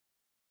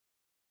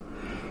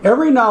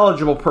Every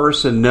knowledgeable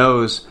person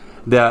knows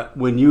that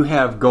when you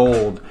have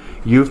gold,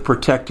 you've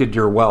protected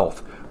your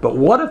wealth. But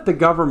what if the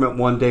government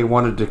one day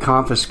wanted to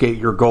confiscate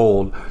your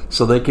gold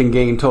so they can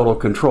gain total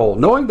control,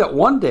 knowing that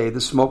one day the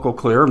smoke will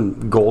clear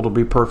and gold will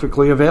be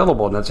perfectly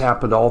available, and that's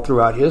happened all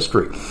throughout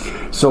history.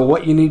 So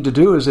what you need to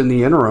do is, in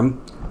the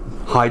interim,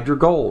 hide your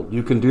gold.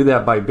 You can do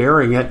that by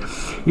burying it.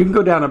 You can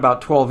go down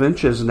about 12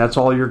 inches, and that's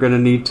all you're going to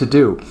need to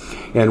do.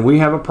 And we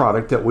have a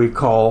product that we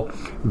call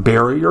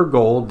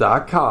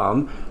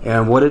buryyourgold.com,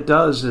 and what it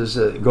does is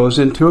it goes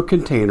into a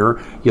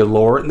container. You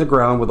lower it in the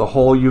ground with a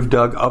hole you've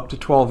dug up to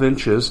 12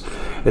 inches.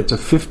 It's a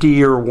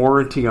 50-year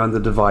warranty on the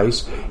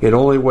device. It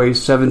only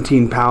weighs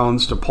 17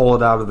 pounds to pull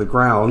it out of the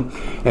ground,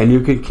 and you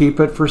can keep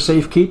it for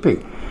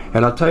safekeeping.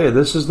 And I'll tell you,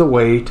 this is the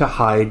way to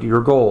hide your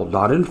gold,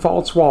 not in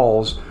false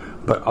walls,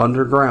 but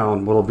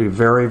underground. Will be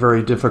very,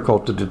 very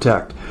difficult to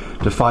detect.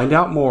 To find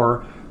out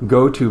more,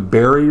 go to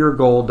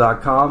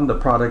buryyourgold.com. The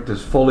product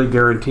is fully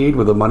guaranteed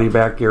with a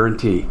money-back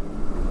guarantee.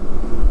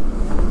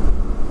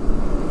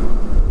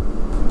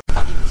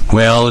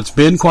 Well, it's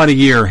been quite a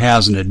year,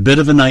 hasn't it? Bit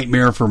of a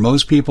nightmare for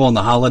most people, and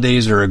the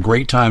holidays are a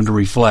great time to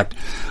reflect,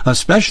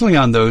 especially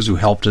on those who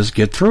helped us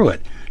get through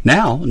it.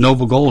 Now,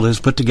 Noble Gold has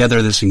put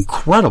together this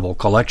incredible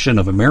collection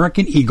of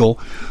American Eagle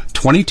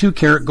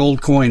 22-karat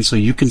gold coins, so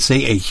you can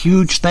say a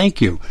huge thank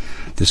you.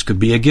 This could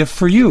be a gift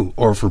for you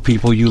or for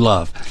people you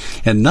love.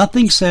 And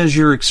nothing says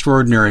you're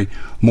extraordinary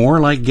more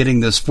like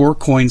getting this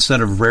 4-coin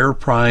set of rare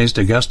prized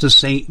Augusta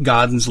St.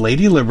 Gaudens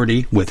Lady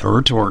Liberty with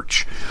her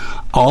torch.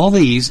 All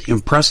these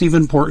impressive,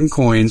 important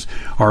coins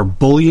are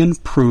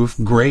bullion-proof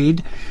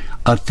grade,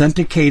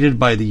 authenticated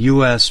by the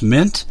U.S.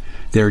 Mint.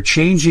 They're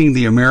changing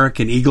the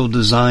American Eagle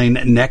design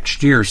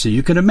next year, so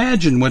you can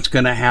imagine what's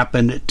going to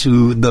happen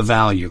to the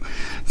value.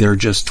 There are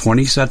just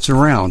 20 sets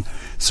around,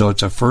 so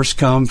it's a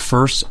first-come,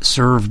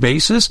 first-served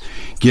basis.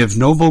 Give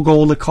Noble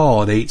Gold a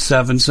call at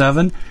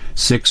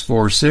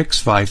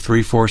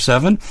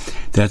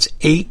 877-646-5347. That's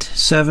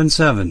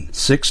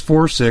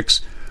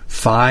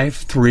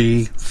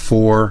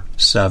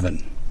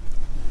 877-646-5347.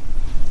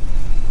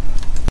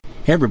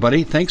 Hey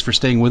everybody, thanks for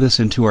staying with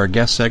us into our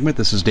guest segment.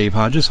 This is Dave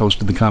Hodges,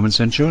 host of The Common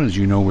Sense Show. And as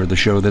you know, we're the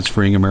show that's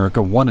freeing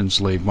America one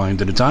enslaved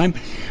mind at a time.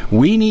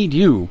 We need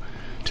you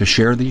to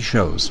share these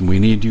shows. And we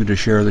need you to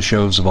share the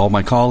shows of all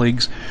my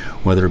colleagues,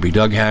 whether it be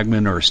Doug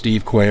Hagman or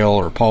Steve Quayle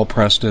or Paul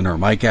Preston or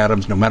Mike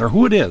Adams, no matter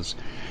who it is.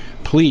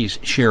 Please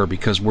share,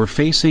 because we're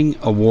facing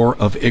a war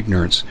of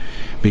ignorance,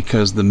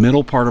 because the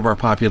middle part of our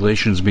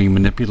population is being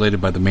manipulated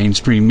by the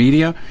mainstream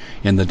media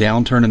and the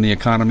downturn in the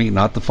economy,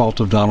 not the fault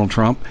of Donald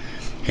Trump.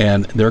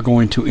 And they're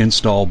going to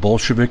install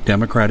Bolshevik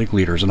Democratic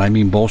leaders, and I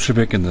mean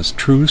Bolshevik in this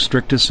true,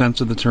 strictest sense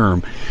of the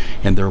term,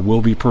 and there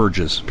will be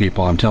purges,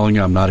 people. I'm telling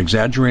you, I'm not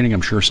exaggerating.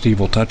 I'm sure Steve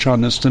will touch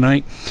on this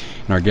tonight,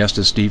 and our guest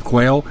is Steve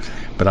Quayle,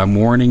 but I'm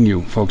warning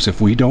you, folks,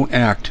 if we don't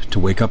act to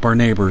wake up our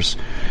neighbors,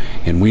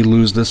 and we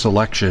lose this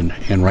election,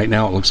 and right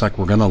now it looks like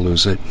we're going to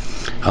lose it,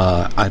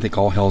 I think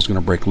all hell's going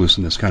to break loose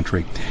in this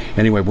country.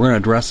 Anyway, we're going to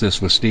address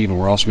this with Steve, and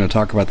we're also going to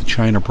talk about the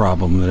China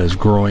problem that is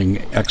growing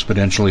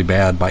exponentially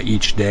bad by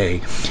each day.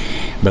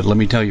 But let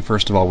me tell you,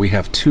 first of all, we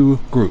have two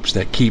groups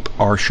that keep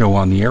our show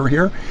on the air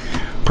here.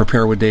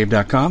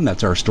 PrepareWithDave.com,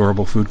 that's our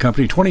storable food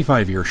company,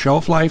 25-year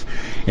shelf life,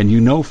 and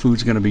you know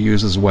food's going to be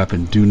used as a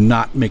weapon. Do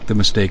not make the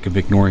mistake of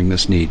ignoring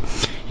this need.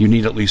 You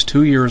need at least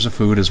 2 years of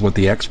food, is what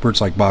the experts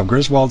like Bob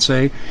Griswold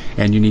say,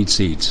 and you need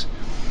seeds.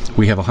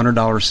 We have a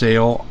 $100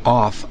 sale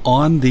off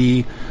on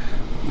the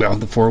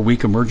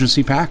 4-week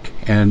emergency pack,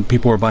 and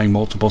people are buying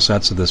multiple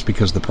sets of this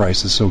because the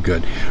price is so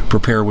good.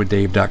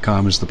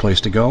 PrepareWithDave.com is the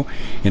place to go.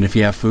 And if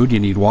you have food, you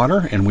need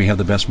water, and we have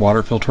the best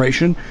water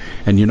filtration,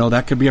 and you know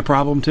that could be a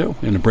problem too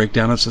in a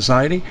breakdown of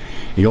society.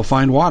 You'll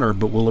find water,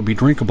 but will it be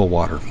drinkable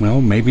water?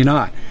 Well, maybe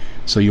not.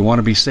 So you want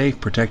to be safe,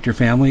 protect your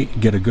family,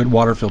 get a good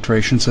water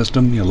filtration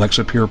system. The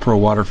Alexa Pure Pro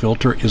water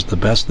filter is the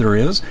best there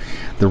is.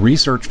 The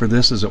research for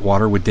this is at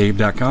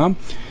waterwithdave.com.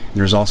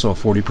 There's also a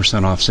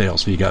 40% off sale.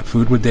 So you got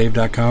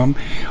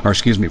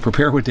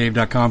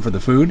preparewithdave.com for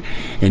the food,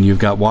 and you've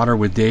got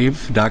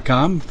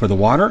waterwithdave.com for the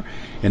water.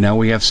 And now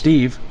we have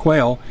Steve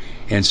Quayle.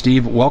 And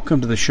Steve,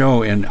 welcome to the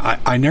show. And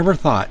I never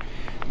thought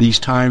these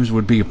times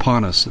would be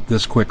upon us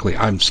this quickly.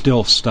 I'm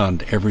still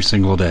stunned every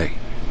single day.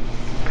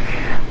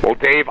 Well,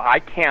 Dave, I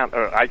can't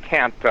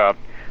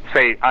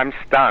say I'm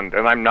stunned,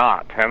 and I'm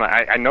not. And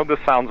I know this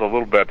sounds a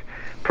little bit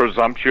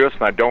presumptuous,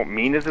 and I don't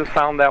mean it to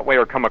sound that way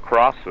or come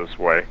across this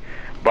way.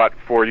 But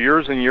for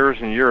years and years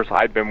and years,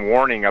 I've been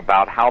warning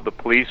about how the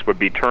police would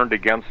be turned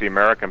against the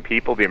American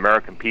people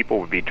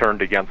would be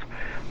turned against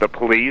the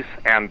police,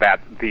 and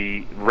that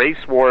the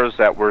race wars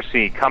that we're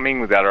seeing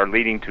coming that are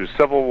leading to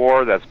civil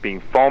war that's being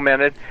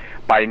fomented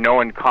by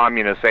known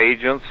communist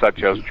agents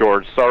such as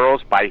George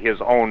Soros, by his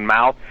own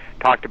mouth,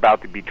 talked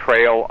about the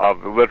betrayal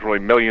of literally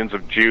millions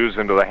of Jews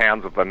into the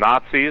hands of the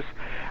Nazis.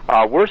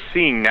 We're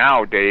seeing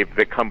now, Dave,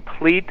 the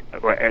complete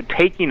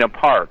taking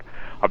apart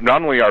of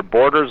not only our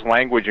borders,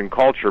 language, and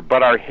culture,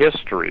 but our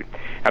history.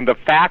 And the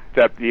fact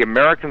that the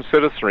American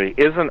citizenry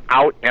isn't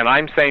out, and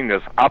I'm saying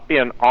this, up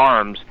in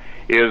arms,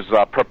 is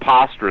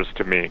preposterous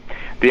to me.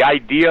 The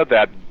idea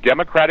that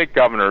Democratic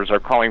governors are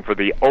calling for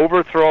the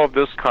overthrow of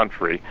this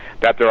country,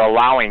 that they're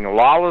allowing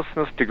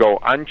lawlessness to go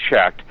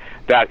unchecked,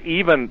 that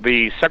even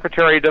the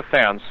Secretary of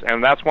Defense,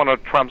 and that's one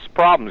of Trump's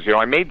problems.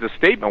 I made the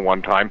statement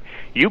one time,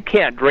 you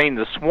can't drain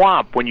the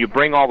swamp when you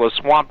bring all the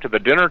swamp to the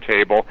dinner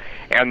table,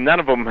 and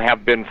none of them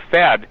have been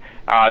fed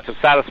to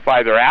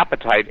satisfy their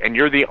appetite, and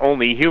you're the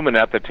only human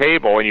at the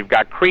table, and you've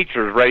got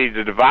creatures ready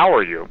to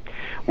devour you.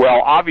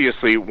 Well,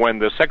 obviously, when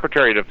the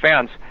Secretary of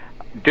Defense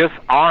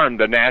disarmed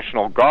the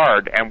National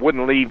Guard and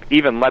wouldn't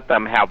even let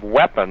them have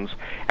weapons,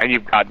 and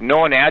you've got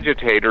known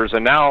agitators,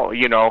 and now,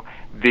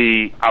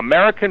 the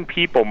American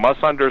people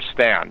must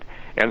understand,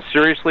 and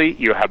seriously,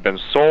 you have been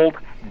sold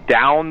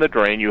down the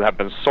drain. You have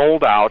been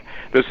sold out.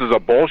 This is a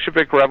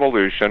Bolshevik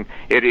revolution.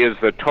 It is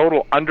the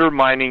total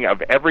undermining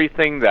of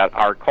everything that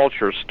our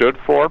culture stood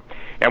for.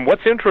 And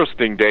what's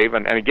interesting, Dave,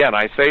 and again,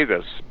 I say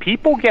this,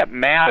 people get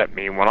mad at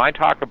me when I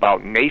talk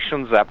about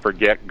nations that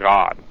forget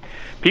God.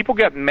 People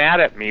get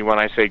mad at me when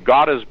I say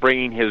God is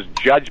bringing his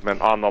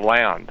judgment on the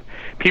land.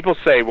 People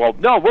say, well,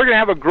 no, we're going to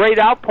have a great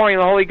outpouring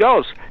of the Holy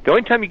Ghost. The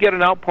only time you get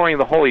an outpouring of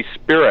the Holy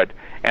Spirit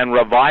and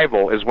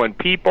revival is when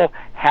people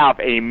have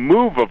a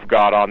move of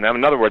God on them.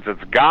 In other words,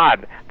 it's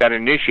God that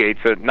initiates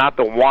it, not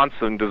the wants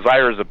and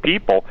desires of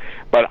people.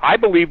 But I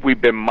believe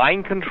we've been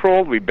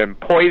mind-controlled. We've been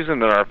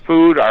poisoned in our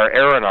food, our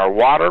air, and our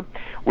water.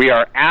 We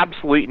are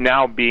absolutely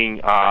now being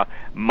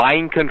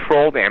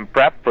mind-controlled and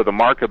prepped for the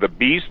mark of the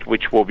beast,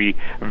 which will be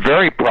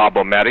very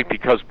problematic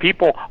because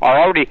people are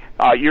already,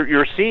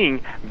 you're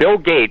seeing Bill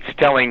Gates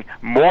telling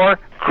more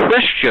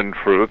Christian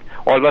truth,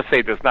 or let's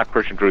say this, not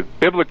Christian truth,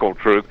 biblical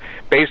truth,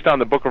 based on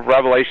the book of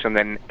Revelation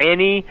than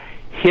any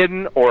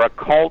hidden or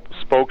occult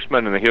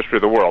spokesman in the history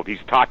of the world. He's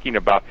talking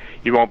about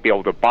you won't be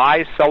able to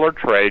buy, sell, or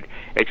trade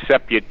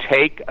except you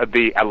take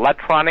the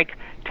electronic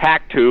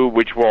tattoo,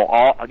 which will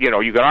all, you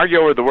can argue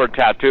over the word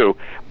tattoo,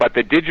 but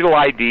the digital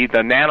ID, the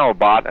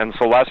nanobot, and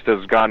Celeste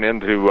has gone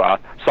into,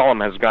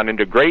 Solomon has gone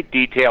into great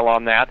detail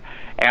on that.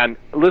 And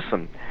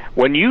listen,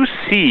 when you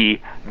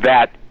see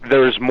that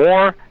there's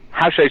more,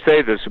 how should I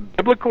say this,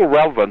 biblical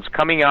relevance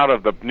coming out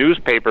of the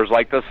newspapers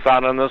like the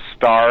Sun and the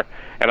Star,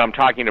 and I'm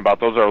talking about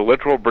those are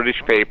literal British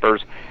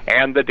papers,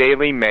 and the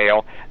Daily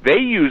Mail, they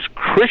use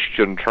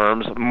Christian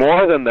terms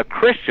more than the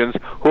Christians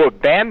who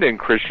abandon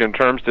Christian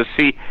terms to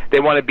see they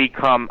want to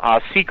become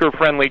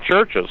seeker-friendly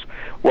churches.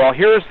 Well,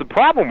 here's the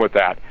problem with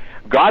that.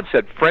 God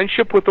said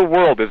friendship with the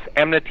world is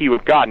enmity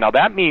with God. Now,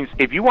 that means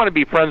if you want to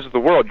be friends with the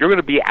world, you're going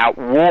to be at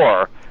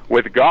war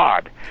with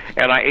God.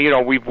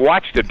 And we've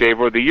watched it, Dave,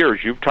 over the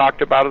years. You've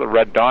talked about it, the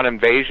Red Dawn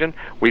invasion.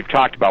 We've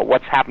talked about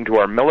what's happened to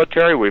our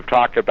military. We've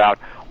talked about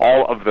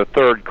all of the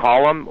third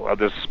column,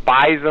 the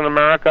spies in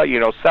America,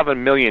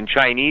 7 million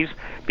Chinese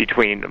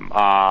between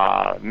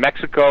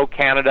Mexico,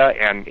 Canada,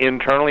 and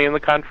internally in the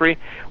country.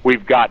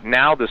 We've got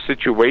now the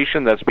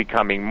situation that's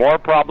becoming more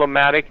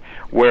problematic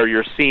where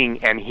you're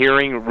seeing and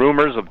hearing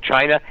rumors of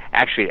China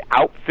actually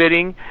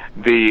outfitting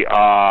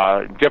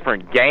the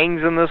different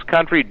gangs in this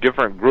country,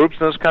 different groups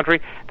in this country.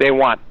 They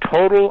want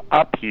total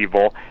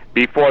upheaval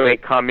before they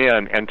come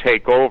in and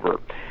take over.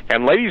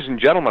 And ladies and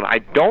gentlemen, I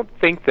don't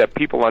think that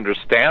people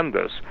understand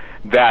this,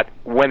 that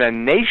when a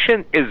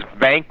nation is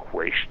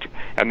vanquished,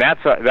 and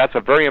that's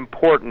a very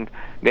important,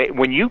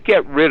 when you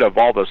get rid of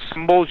all the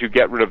symbols, you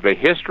get rid of the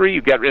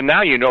history, and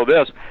now you know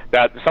this,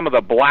 that some of the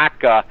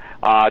black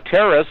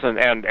terrorists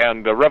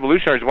and the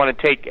revolutionaries want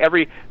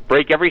to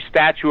break every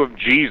statue of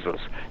Jesus.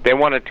 They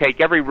want to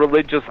take every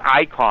religious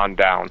icon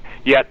down.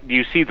 Yet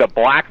you see the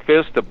black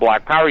fist, the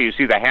black power, you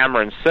see the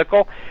hammer and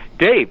sickle.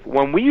 Dave,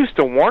 when we used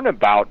to warn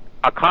about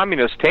a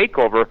communist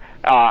takeover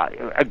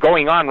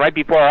going on right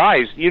before our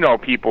eyes,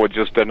 people would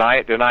just deny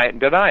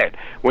it.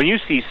 When you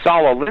see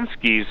Saul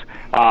Alinsky's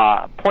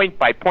point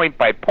by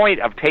point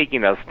of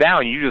taking us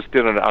down, you just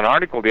did an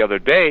article the other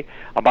day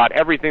about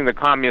everything the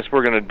communists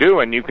were going to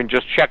do, and you can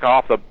just check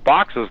off the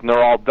boxes and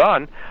they're all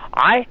done.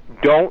 I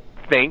don't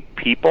think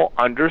people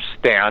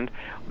understand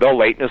the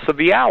lateness of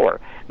the hour.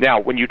 Now,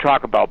 when you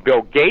talk about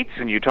Bill Gates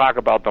and you talk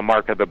about the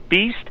mark of the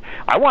beast,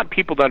 I want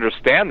people to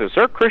understand this.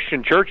 There are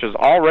Christian churches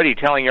already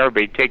telling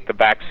everybody to take the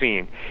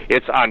vaccine.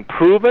 It's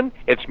unproven,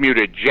 it's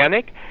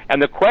mutagenic,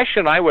 and the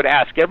question I would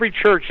ask every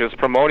church is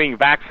promoting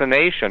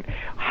vaccination,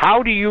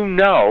 how do you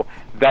know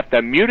that the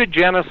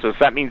mutagenesis,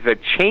 that means the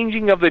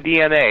changing of the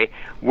DNA,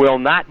 will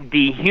not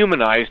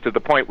dehumanize to the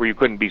point where you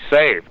couldn't be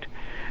saved?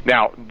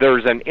 Now,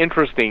 there's an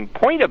interesting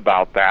point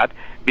about that,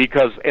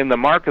 because in the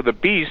mark of the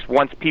beast,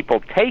 once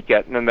people take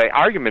it, and then the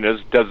argument is,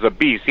 does the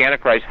beast, the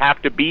Antichrist,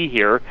 have to be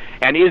here,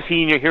 and is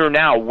he here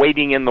now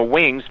waiting in the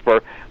wings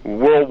for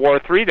World War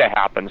III to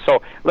happen?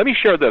 So let me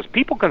share this.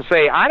 People can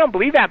say, I don't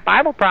believe that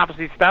Bible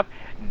prophecy stuff.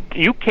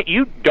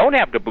 You don't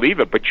have to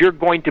believe it, but you're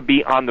going to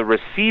be on the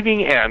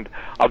receiving end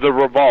of the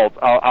results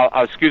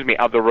of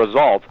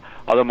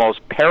the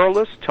most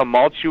perilous,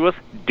 tumultuous,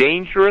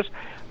 dangerous,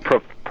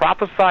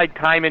 prophesied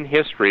time in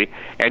history,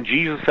 and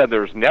Jesus said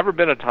there's never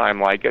been a time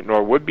like it,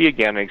 nor would be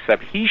again,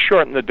 except he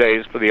shortened the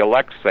days for the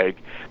elect's sake,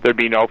 there'd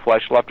be no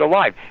flesh left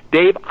alive.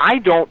 Dave, I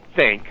don't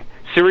think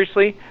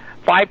Seriously,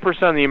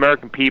 5% of the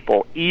American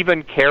people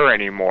even care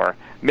anymore.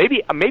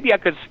 Maybe I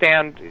could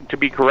stand to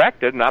be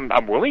corrected, and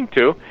I'm willing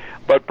to.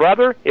 But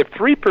brother, if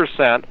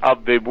 3%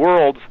 of the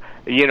world's,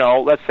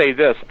 let's say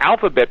this,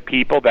 alphabet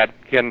people that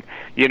can,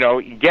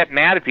 get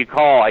mad if you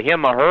call a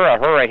him a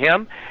her a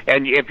him,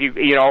 and if you,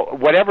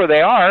 whatever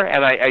they are,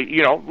 and I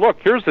look,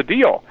 here's the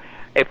deal.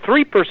 If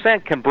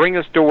 3% can bring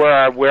us to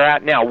where we're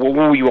at now,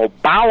 we will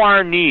bow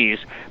our knees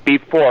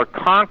before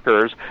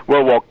conquerors,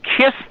 where we'll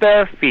kiss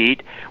their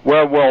feet,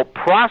 where we'll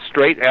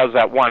prostrate, as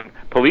that one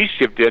police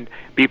chief did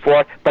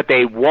before, but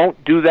they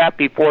won't do that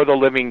before the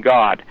living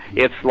God.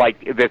 It's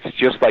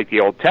just like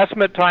the Old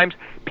Testament times.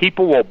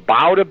 People will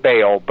bow to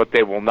Baal, but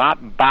they will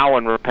not bow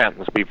in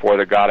repentance before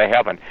the God of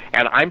heaven.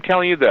 And I'm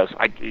telling you this,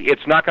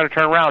 it's not going to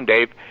turn around,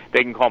 Dave.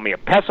 They can call me a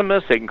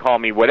pessimist, they can call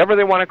me whatever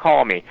they want to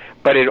call me,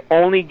 but it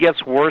only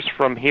gets worse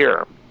from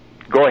here.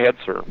 Go ahead,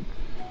 sir.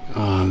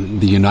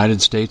 The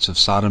United States of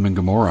Sodom and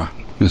Gomorrah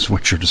is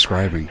what you're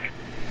describing.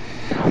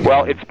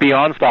 Well, it's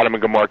beyond Sodom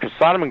and Gomorrah, because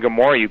Sodom and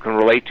Gomorrah you can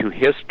relate to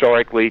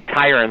historically.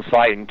 Tyre and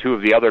Sidon, two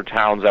of the other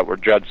towns that were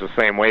judged the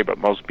same way, but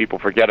most people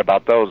forget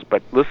about those.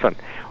 But listen,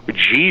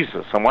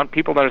 Jesus, I want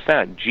people to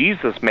understand,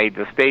 Jesus made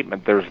the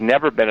statement, there's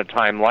never been a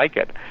time like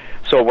it.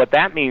 So what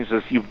that means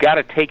is you've got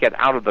to take it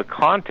out of the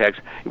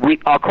context.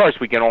 Of course,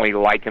 we can only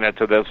liken it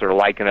to this or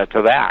liken it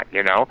to that,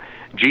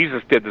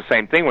 Jesus did the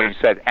same thing when he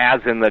said,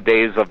 as in the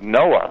days of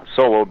Noah,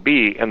 so will it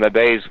be in the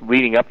days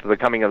leading up to the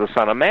coming of the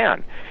Son of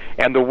Man.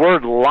 And the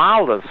word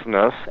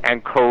lawlessness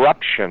and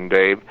corruption,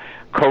 Dave,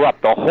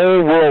 corrupt. The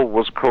whole world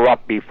was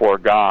corrupt before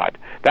God.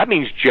 That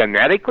means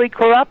genetically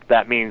corrupt.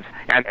 That means,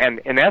 and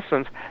in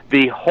essence,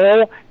 the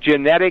whole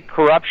genetic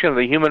corruption of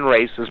the human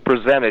race is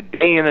presented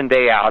day in and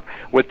day out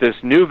with this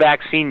new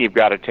vaccine you've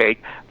got to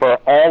take for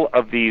all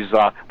of these,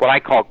 what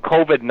I call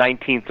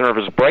COVID-19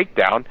 nervous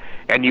breakdown.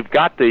 And you've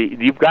got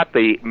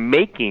the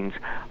makings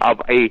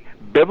of a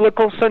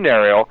biblical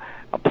scenario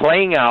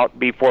playing out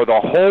before the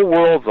whole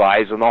world's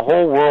eyes, and the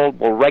whole world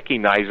will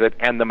recognize it,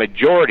 and the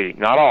majority,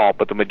 not all,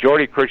 but the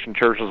majority of Christian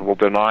churches will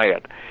deny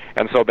it.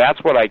 And so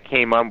that's what I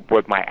came up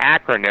with my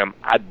acronym,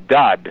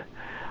 ADUD,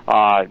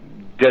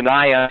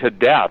 deny unto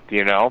death,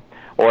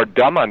 or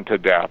dumb unto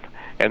death.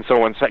 And so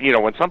when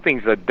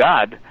something's a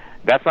dud,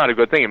 that's not a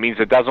good thing. It means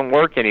it doesn't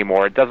work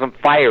anymore. It doesn't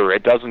fire.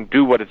 It doesn't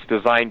do what it's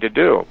designed to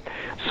do.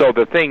 So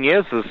the thing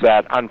is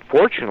that,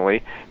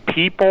 unfortunately,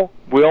 people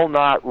will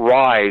not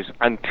rise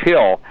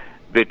until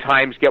the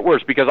times get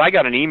worse, because I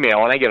got an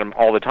email, and I get them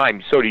all the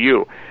time, so do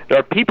you. There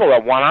are people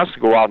that want us to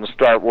go out and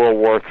start World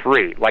War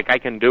III, like I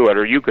can do it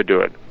or you could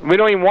do it. We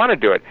don't even want to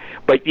do it.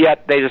 But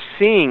yet they're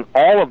seeing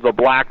all of the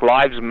Black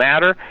Lives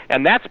Matter,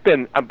 and that's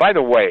been, by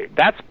the way,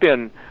 that's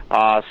been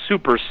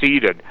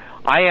superseded.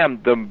 I am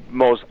the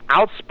most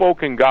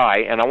outspoken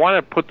guy, and I want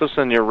to put this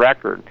in your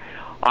record.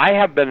 I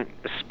have been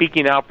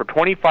speaking out for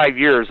 25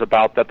 years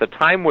about that the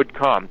time would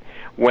come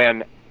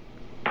when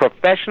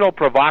professional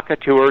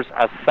provocateurs,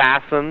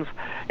 assassins,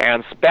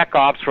 and spec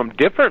ops from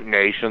different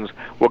nations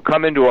will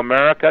come into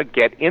America,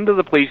 get into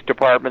the police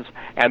departments,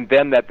 and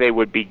then that they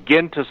would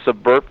begin to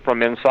subvert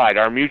from inside.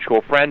 Our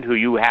mutual friend who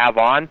you have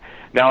on,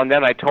 now and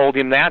then I told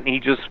him that,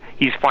 and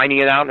he's finding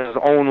it out in his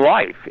own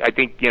life. I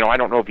think, I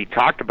don't know if he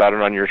talked about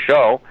it on your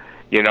show,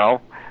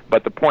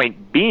 but the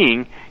point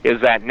being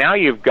is that now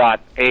you've got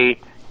a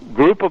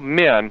group of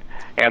men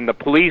and the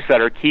police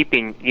that are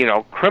keeping,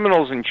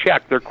 criminals in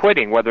check. They're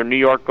quitting, whether New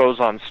York goes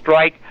on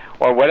strike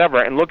or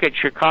whatever. And look at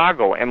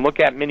Chicago and look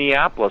at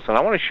Minneapolis. And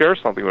I want to share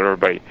something with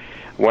everybody.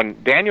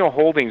 When Daniel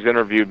Holdings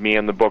interviewed me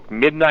in the book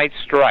Midnight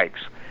Strikes,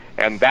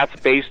 and that's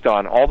based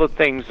on all the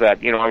things that,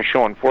 I was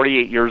showing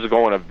 48 years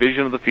ago in a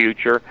vision of the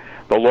future.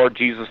 The Lord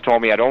Jesus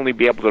told me I'd only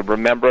be able to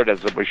remember it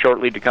as it was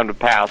shortly to come to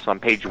pass. On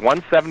page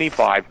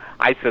 175,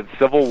 I said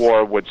civil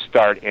war would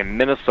start in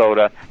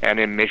Minnesota and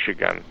in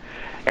Michigan.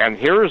 And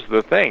here's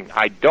the thing.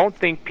 I don't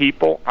think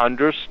people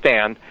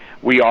understand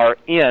we are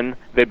in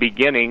the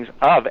beginnings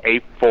of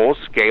a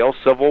full-scale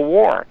civil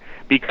war.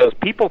 Because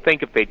people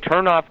think if they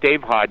turn off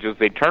Dave Hodges,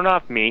 they turn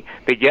off me,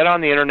 they get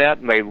on the Internet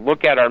and they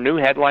look at our new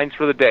headlines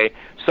for the day,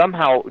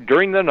 somehow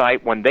during the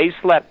night when they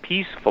slept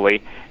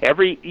peacefully,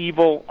 every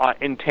evil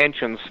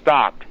intention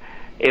stopped.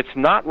 It's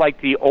not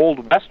like the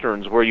old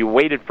Westerns where you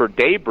waited for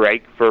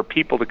daybreak for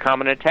people to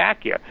come and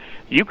attack you.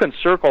 You can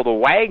circle the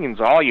wagons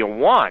all you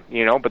want,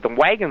 but the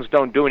wagons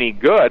don't do any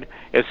good,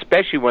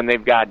 especially when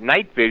they've got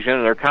night vision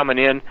and they're coming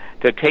in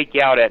to take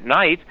you out at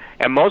night.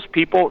 And most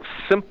people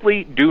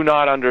simply do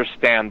not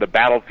understand the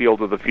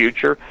battlefield of the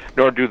future,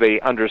 nor do they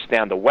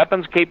understand the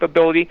weapons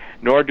capability,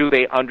 nor do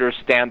they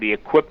understand the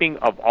equipping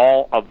of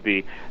all of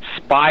the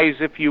spies,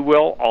 if you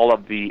will, all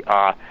of the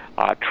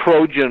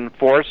Trojan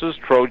forces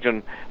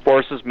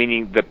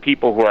meaning the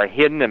people who are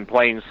hidden in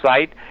plain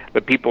sight,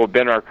 the people who have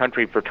been in our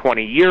country for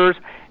 20 years,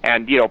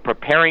 and,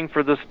 preparing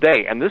for this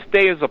day. And this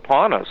day is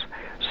upon us.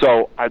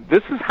 So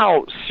this is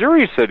how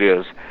serious it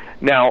is.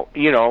 Now,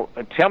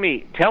 tell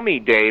me,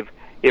 Dave,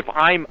 if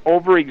I'm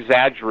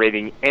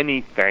over-exaggerating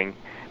anything,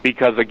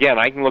 because, again,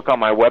 I can look on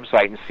my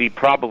website and see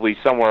probably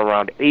somewhere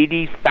around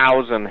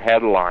 80,000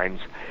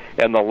 headlines.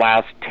 in the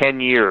last 10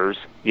 years,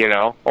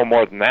 or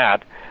more than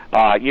that,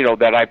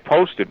 that I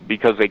posted,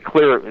 because they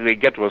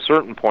get to a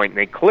certain point and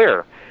they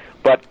clear.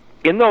 But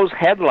in those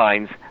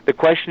headlines, the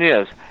question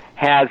is,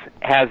 have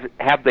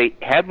the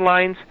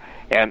headlines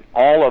and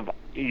all of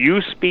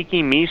you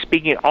speaking, me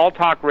speaking, all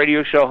talk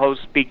radio show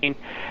hosts speaking,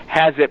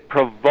 has it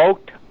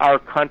provoked our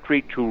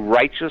country to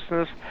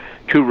righteousness,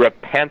 to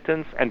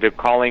repentance, and to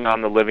calling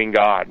on the living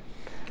God?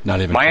 Not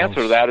even My close.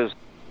 answer to that is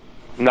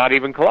not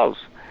even close.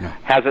 No.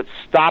 Has it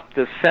stopped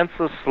the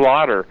senseless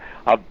slaughter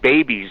of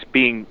babies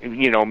being,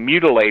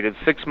 mutilated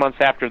 6 months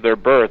after their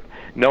birth,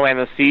 no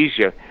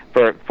anesthesia,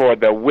 for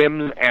the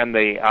whims and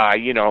the,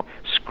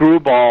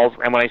 screwballs,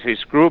 and when I say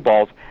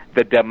screwballs,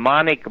 the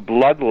demonic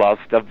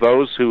bloodlust of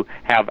those who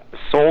have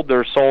sold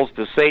their souls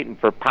to Satan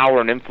for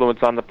power and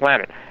influence on the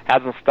planet?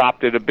 Hasn't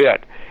stopped it a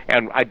bit.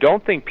 And I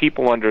don't think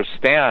people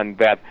understand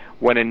that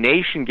when a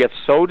nation gets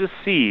so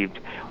deceived,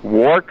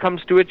 war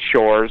comes to its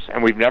shores,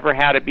 and we've never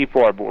had it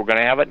before, but we're going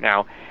to have it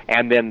now,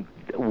 and then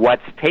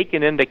what's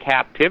taken into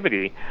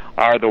captivity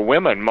are the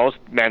women. Most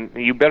men,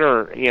 you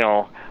better,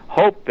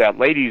 hope that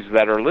ladies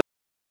that are listening.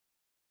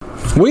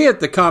 We at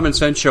the Common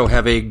Sense Show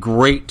have a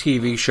great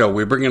TV show.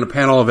 We bring in a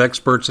panel of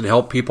experts and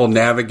help people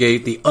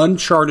navigate the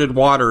uncharted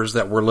waters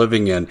that we're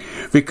living in.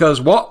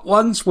 Because what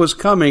once was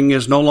coming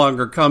is no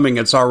longer coming.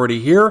 It's already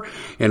here,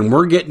 and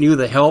we're getting you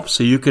the help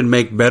so you can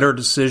make better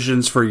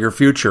decisions for your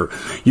future.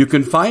 You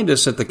can find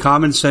us at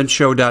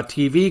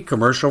thecommonsenseshow.tv,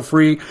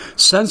 commercial-free,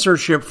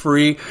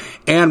 censorship-free,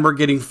 and we're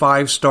getting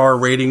 5-star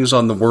ratings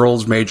on the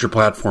world's major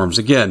platforms.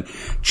 Again,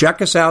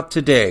 check us out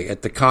today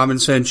at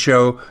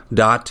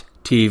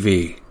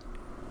thecommonsenseshow.tv.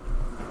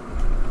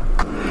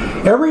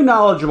 Every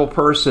knowledgeable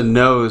person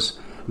knows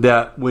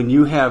that when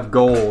you have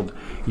gold,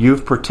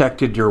 you've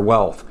protected your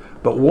wealth.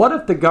 But what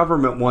if the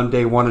government one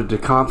day wanted to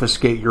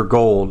confiscate your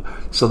gold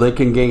so they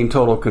can gain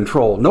total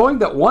control, knowing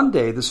that one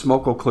day the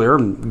smoke will clear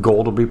and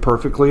gold will be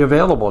perfectly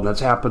available, and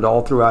that's happened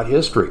all throughout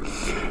history.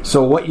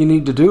 So what you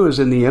need to do is,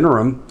 in the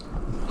interim,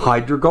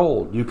 hide your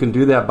gold. You can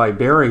do that by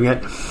burying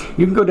it.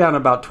 You can go down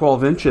about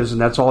 12 inches, and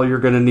that's all you're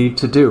going to need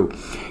to do.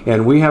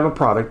 And we have a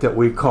product that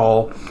we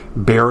call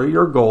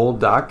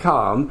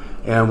buryyourgold.com,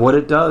 and what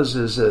it does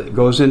is it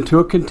goes into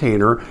a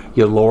container.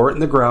 You lower it in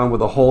the ground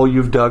with a hole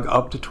you've dug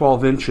up to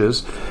 12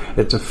 inches.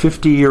 It's a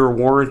 50-year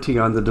warranty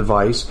on the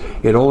device.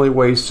 It only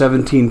weighs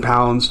 17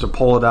 pounds to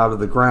pull it out of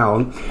the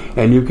ground,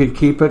 and you can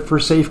keep it for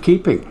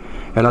safekeeping.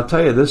 And I'll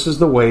tell you, this is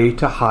the way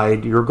to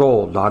hide your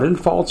gold. Not in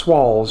false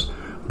walls,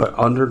 but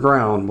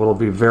underground, will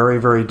be very,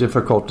 very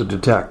difficult to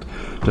detect.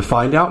 To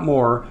find out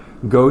more,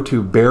 go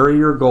to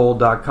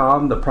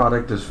buryyourgold.com. The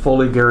product is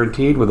fully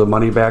guaranteed with a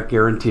money-back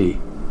guarantee.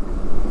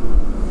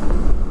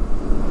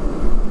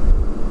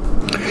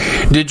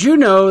 Did you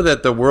know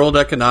that the World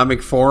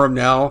Economic Forum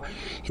now,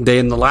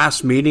 in the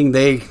last meeting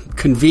they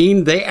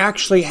convened, they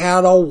actually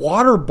had a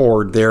water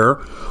board there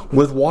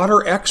with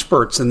water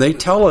experts, and they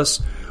tell us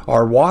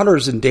our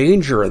water's in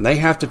danger and they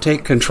have to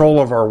take control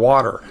of our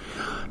water.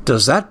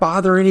 Does that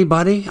bother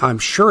anybody? I'm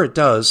sure it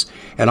does.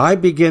 And I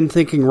begin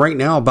thinking right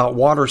now about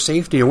water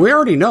safety. And we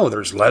already know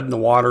there's lead in the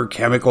water,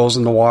 chemicals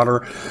in the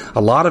water.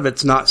 A lot of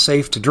it's not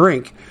safe to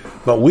drink.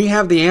 But we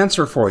have the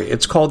answer for you.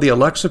 It's called the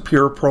Alexa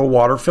Pure Pro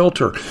Water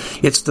Filter.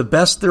 It's the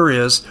best there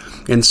is,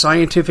 and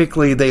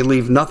scientifically they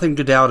leave nothing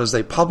to doubt as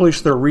they publish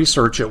their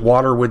research at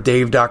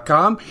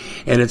waterwithdave.com,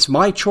 and it's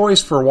my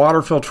choice for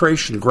water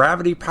filtration.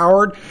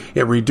 Gravity-powered,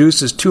 it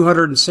reduces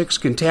 206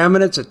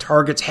 contaminants, it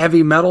targets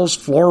heavy metals,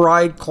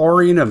 fluoride,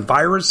 chlorine, and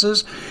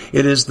viruses.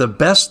 It is the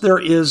best there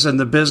is in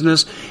the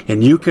business,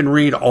 and you can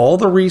read all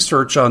the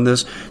research on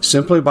this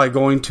simply by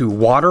going to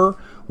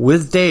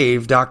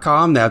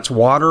waterwithdave.com. That's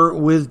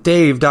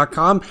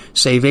waterwithdave.com.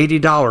 Save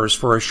 $80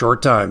 for a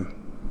short time.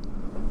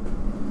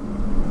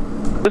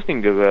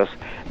 Listening to this,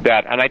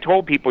 and I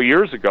told people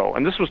years ago,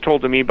 and this was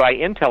told to me by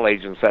intel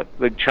agents, that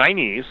the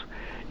Chinese,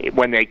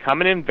 when they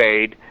come and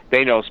invade,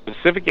 they know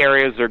specific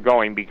areas they're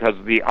going, because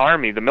the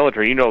army, the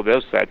military, you know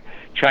this, that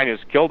China's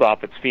killed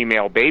off its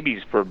female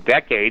babies for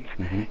decades,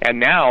 and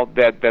now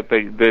that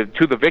the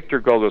to the victor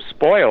go the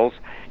spoils,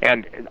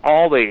 and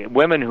all the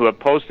women who have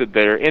posted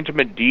their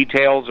intimate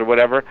details or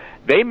whatever,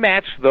 they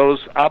match those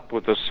up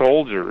with the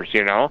soldiers,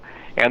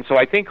 And so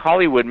I think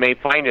Hollywood may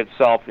find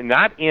itself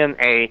not in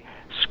a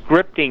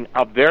scripting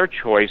of their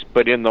choice,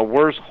 but in the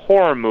worst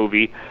horror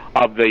movie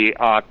of the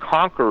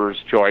conqueror's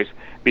choice,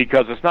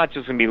 because it's not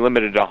just going to be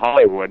limited to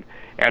Hollywood.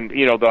 And,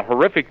 the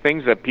horrific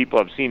things that people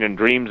have seen in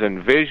dreams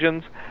and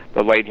visions,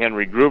 the late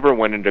Henry Groover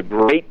went into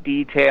great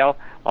detail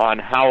on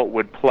how it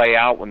would play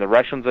out when the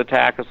Russians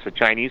attack us, the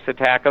Chinese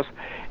attack us.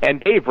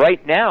 And, Dave,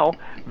 right now,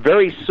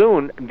 very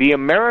soon, the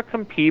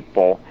American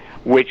people,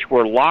 which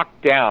were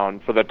locked down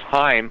for the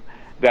time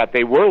that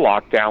they were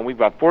locked down, we've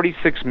got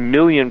 46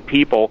 million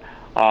people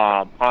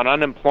on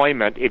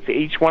unemployment. If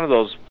each one of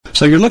those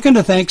So you're looking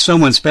to thank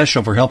someone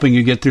special for helping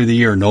you get through the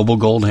year. Noble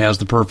Gold has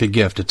the perfect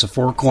gift. It's a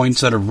 4-coin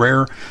set of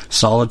rare,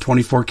 solid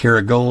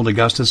 24-karat gold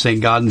Augusta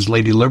St. Gaudens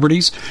Lady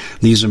Liberties.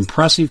 These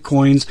impressive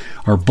coins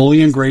are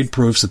bullion-grade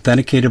proofs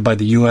authenticated by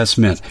the U.S.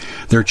 Mint.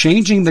 They're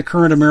changing the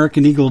current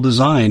American Eagle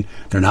design.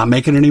 They're not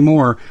making any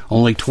more.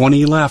 Only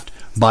 20 left.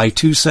 Buy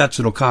 2 sets.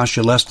 It'll cost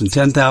you less than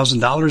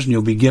 $10,000, and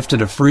you'll be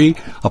gifted a free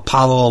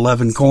Apollo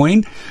 11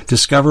 coin.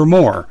 Discover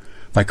more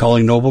by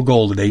calling Noble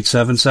Gold at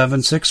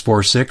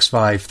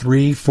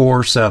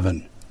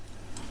 877-646-5347.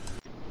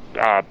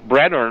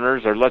 Bread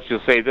earners, or let's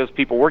just say this,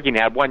 people working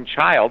had one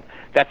child,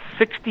 that's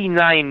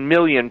 69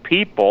 million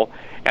people,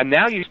 and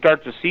now you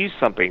start to see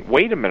something.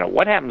 Wait a minute,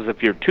 what happens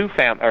if you're two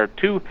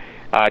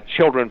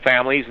children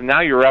families, and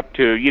now you're up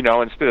to,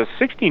 instead of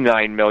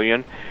 69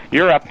 million,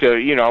 you're up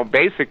to,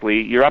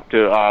 basically, you're up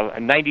to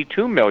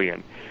 92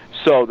 million.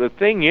 So the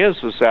thing is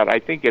that I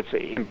think it's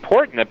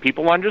important that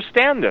people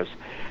understand this.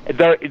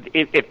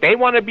 If they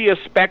want to be a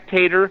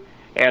spectator,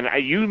 and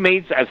you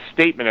made a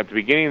statement at the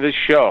beginning of this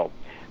show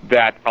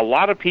that a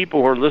lot of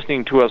people who are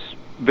listening to us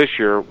this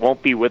year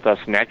won't be with us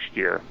next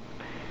year,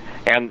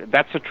 and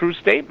that's a true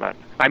statement.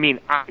 I mean,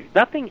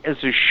 nothing is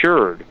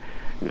assured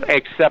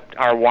except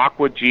our walk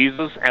with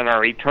Jesus and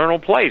our eternal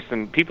place.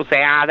 And people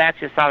say, that's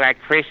just all that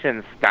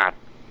Christian stuff.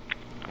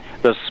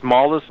 The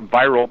smallest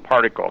viral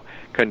particle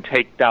can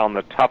take down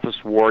the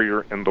toughest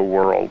warrior in the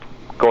world.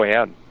 Go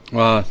ahead.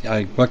 Well,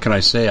 what can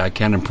I say? I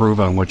can't improve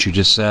on what you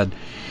just said.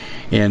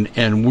 And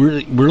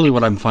really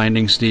what I'm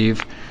finding,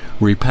 Steve,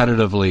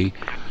 repetitively,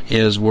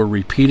 is we're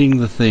repeating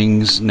the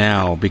things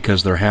now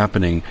because they're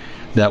happening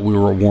that we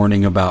were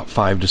warning about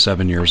 5 to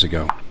 7 years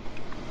ago.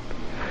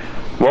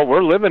 Well,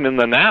 we're living in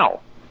the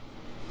now.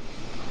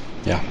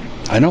 Yeah,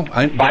 I know.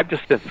 5 to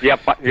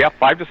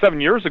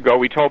 7 years ago,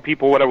 we told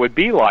people what it would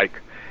be like.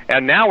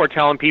 And now we're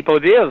telling people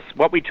it is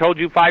what we told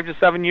you 5 to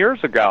 7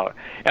 years ago.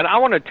 And I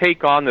want to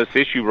take on this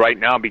issue right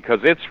now because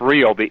it's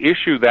real. The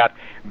issue that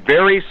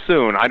very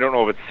soon, I don't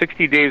know if it's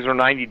 60 days or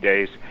 90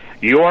 days,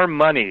 your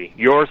money,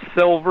 your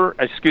silver,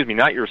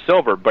 not your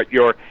silver, but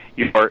your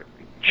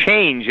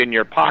change in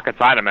your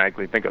pockets, I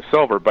automatically think of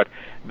silver, but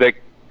the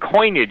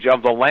coinage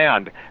of the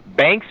land,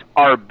 banks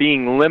are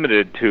being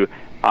limited to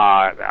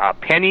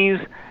pennies,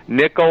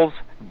 nickels,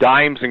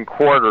 dimes, and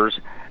quarters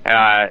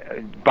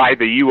by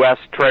the U.S.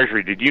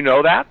 Treasury. Did you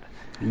know that?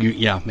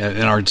 Yeah,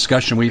 in our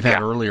discussion we've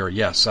had earlier,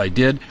 yes, I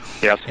did.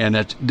 Yes. And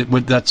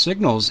what that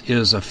signals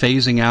is a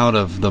phasing out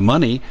of the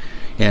money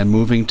and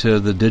moving to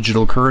the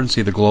digital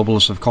currency the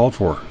globalists have called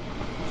for.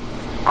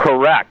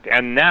 Correct.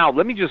 And now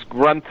let me just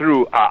run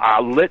through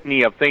a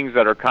litany of things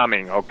that are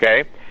coming,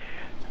 okay?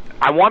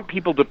 I want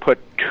people to put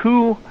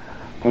 2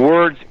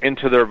 words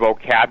into their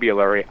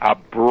vocabulary,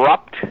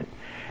 abrupt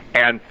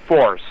and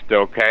forced,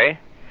 okay?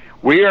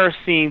 We are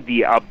seeing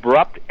the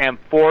abrupt and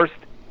forced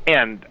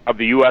end of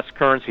the U.S.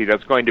 currency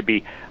that's going to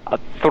be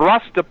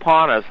thrust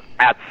upon us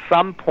at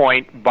some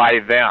point by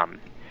them.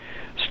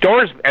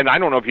 Stores, and I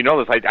don't know if you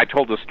know this, I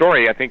told the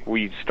story, I think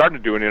we started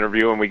to do an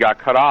interview and we got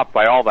cut off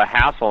by all the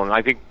hassle, and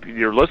I think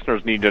your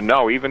listeners need to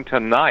know, even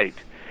tonight,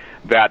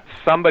 that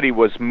somebody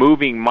was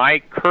moving my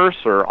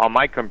cursor on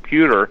my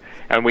computer,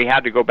 and we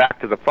had to go back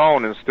to the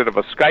phone instead of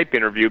a Skype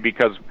interview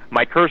because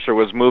my cursor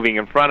was moving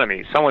in front of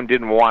me. Someone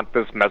didn't want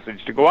this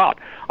message to go out.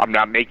 I'm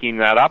not making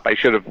that up. I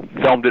should have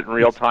filmed it in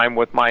real time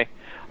with my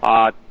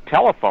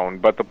telephone.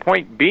 But the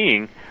point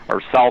being,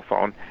 or cell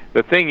phone,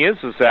 the thing is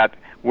that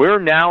we're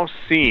now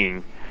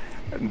seeing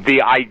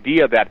the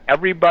idea that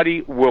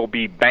everybody will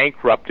be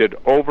bankrupted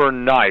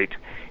overnight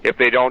if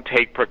they don't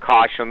take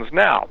precautions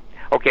now.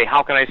 Okay,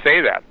 how can I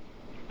say that?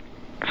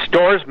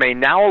 Stores may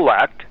now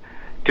elect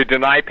to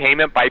deny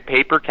payment by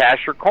paper,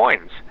 cash, or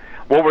coins.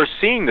 Well, we're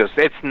seeing this.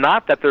 It's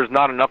not that there's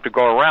not enough to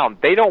go around.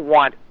 They don't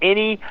want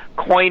any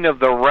coin of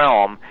the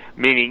realm,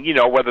 meaning,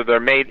 whether they're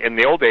made, in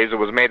the old days it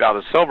was made out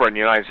of silver in the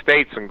United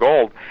States and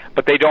gold,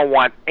 but they don't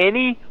want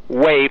any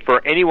way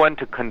for anyone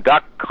to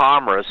conduct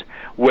commerce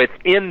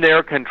within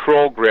their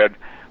control grid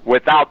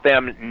without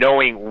them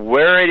knowing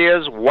where it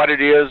is, what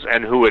it is,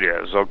 and who it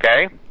is,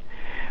 okay?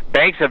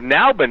 Banks have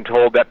now been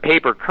told that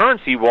paper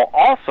currency will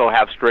also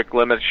have strict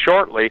limits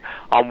shortly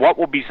on what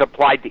will be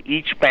supplied to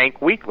each bank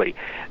weekly.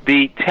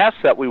 The tests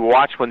that we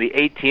watched when the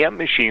ATM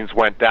machines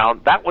went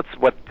down, that's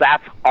what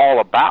that's all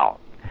about.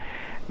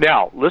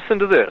 Now, listen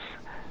to this.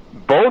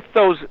 Both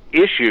those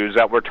issues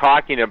that we're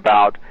talking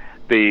about,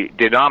 the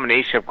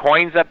denomination of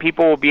coins that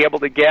people will be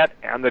able to get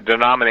and the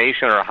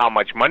denomination or how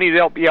much money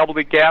they'll be able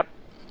to get,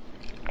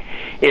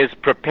 is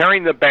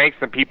preparing the banks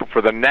and people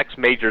for the next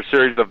major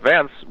series of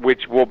events,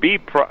 which will be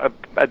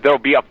there'll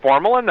be a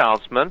formal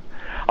announcement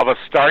of a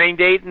starting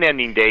date and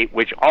ending date,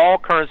 which all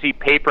currency,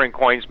 paper, and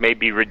coins may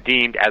be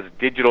redeemed as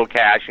digital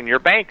cash in your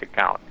bank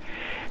account.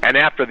 And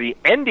after the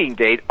ending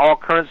date, all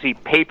currency,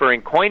 paper,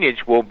 and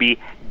coinage will be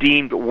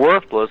deemed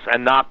worthless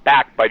and not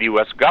backed by the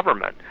U.S.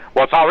 government.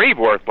 Well, it's already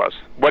worthless.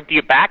 What do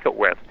you back it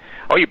with?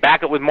 Oh, you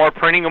back it with more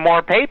printing and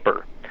more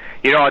paper.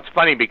 You know, it's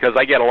funny because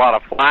I get a lot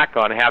of flack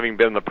on having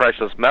been in the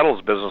precious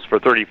metals business for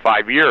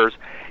 35 years,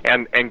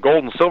 and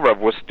gold and silver have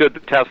withstood the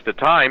test of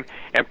time,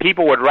 and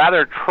people would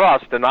rather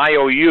trust an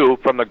IOU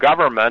from the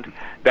government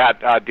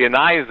that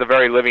denies the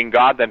very living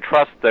God than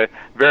trust the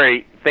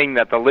very thing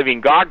that the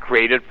living God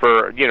created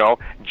for,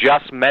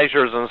 just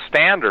measures and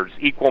standards,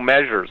 equal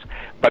measures.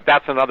 But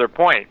that's another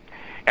point.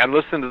 And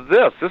listen to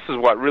this. This is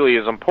what really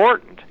is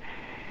important.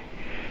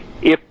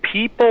 If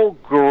people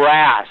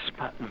grasp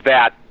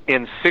that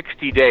in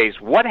 60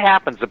 days, what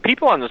happens? The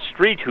people on the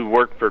street who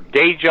work for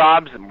day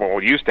jobs,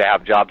 well, used to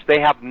have jobs, they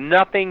have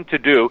nothing to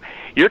do.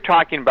 You're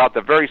talking about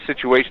the very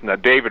situation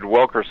that David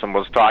Wilkerson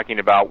was talking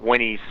about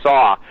when he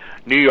saw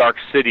New York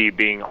City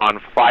being on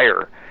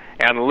fire,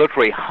 and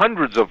literally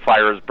hundreds of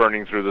fires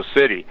burning through the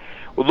city.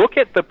 Look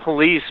at the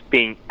police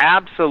being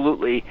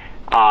absolutely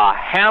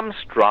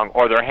hamstrung,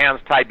 or their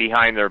hands tied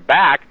behind their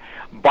back,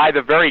 by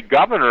the very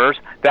governors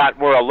that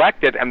were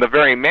elected and the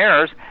very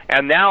mayors,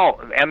 and now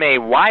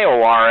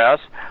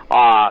M-A-Y-O-R-S,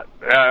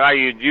 I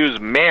use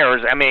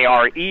mayors,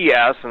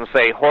 M-A-R-E-S, and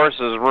say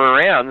horses rear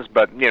ends,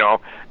 but,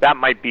 that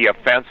might be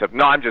offensive.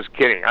 No, I'm just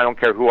kidding. I don't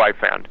care who I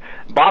offend.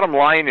 Bottom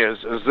line is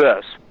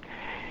this.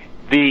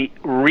 The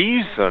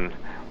reason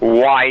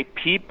why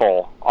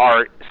people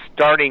are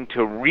starting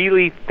to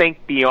really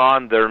think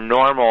beyond their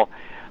normal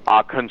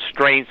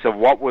constraints of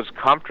what was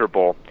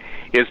comfortable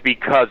is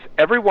because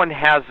everyone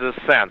has this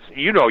sense.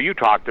 You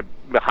talk to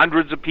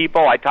hundreds of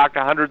people, I talk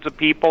to hundreds of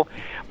people,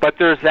 but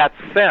there's that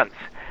sense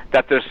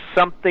that there's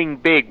something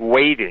big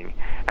waiting,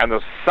 and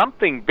the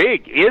something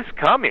big is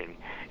coming.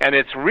 And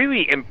it's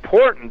really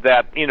important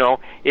that,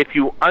 if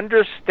you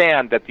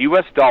understand that the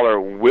U.S. dollar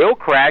will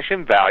crash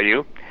in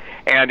value,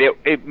 and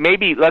it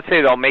maybe, let's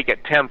say they'll make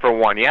it 10 for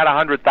 1. You had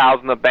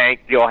 100,000 in the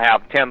bank, you'll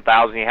have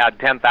 10,000. You had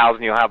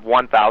 10,000, you'll have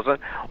 1,000.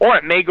 Or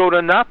it may go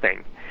to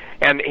nothing.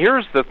 And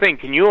here's the thing.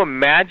 Can you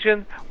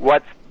imagine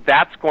what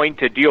that's going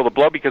to deal the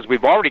blow? Because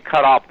we've already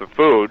cut off the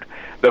food.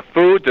 The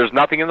food, there's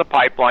nothing in the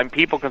pipeline.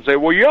 People can say,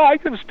 well, yeah, I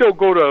can still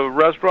go to a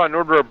restaurant and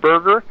order a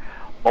burger.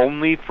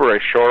 Only for a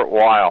short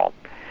while.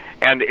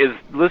 And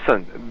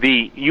listen,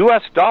 the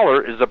U.S.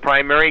 dollar is the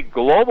primary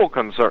global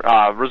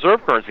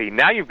reserve currency.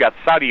 Now you've got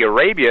Saudi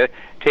Arabia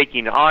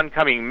taking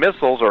oncoming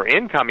missiles or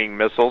incoming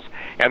missiles,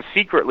 and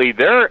secretly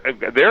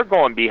they're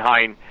going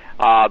behind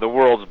the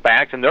world's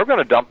backs, and they're going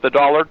to dump the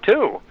dollar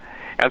too.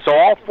 And so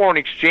all foreign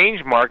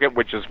exchange market,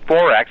 which is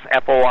Forex,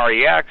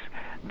 F-O-R-E-X,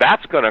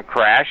 that's going to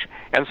crash.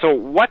 And so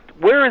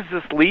where is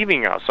this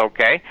leaving us,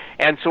 okay?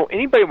 And so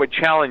anybody would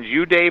challenge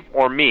you, Dave,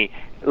 or me,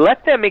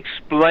 let them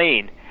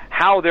explain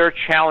how their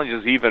challenge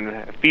is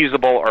even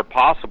feasible or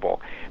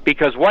possible.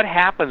 Because what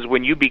happens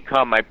when you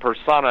become a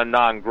persona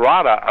non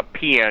grata, a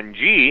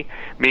PNG,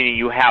 meaning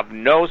you have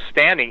no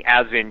standing,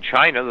 as in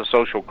China, the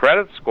social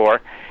credit score,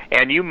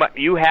 and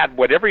you had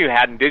whatever you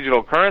had in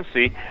digital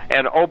currency,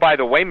 and oh, by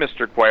the way,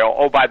 Mr. Quayle,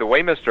 oh, by the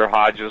way, Mr.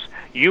 Hodges,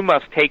 you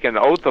must take an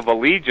oath of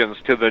allegiance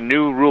to the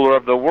new ruler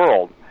of the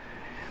world.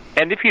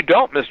 And if you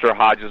don't, Mr.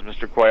 Hodges,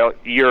 Mr. Quayle,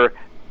 your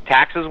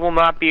taxes will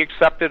not be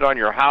accepted on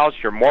your house,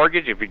 your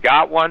mortgage, if you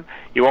got one,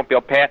 you won't be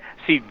able to pay it.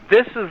 See,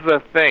 this is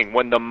the thing.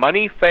 When the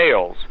money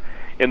fails,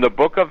 in the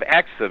book of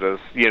Exodus,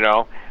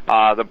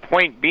 the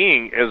point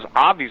being is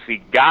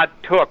obviously God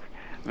took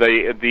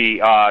the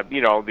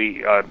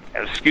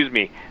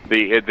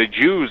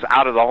Jews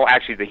out of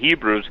the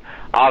Hebrews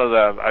out of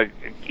the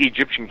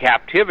Egyptian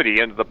captivity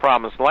into the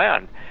promised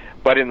land.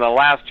 But in the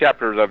last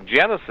chapters of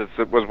Genesis,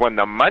 it was when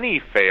the money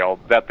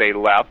failed that they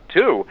left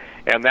too,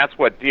 and that's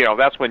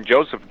when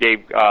Joseph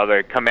gave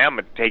the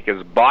commandment to take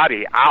his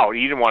body out.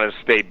 He didn't want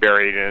to stay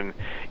buried in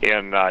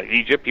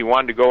Egypt. He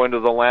wanted to go into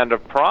the land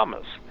of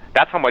promise.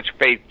 That's how much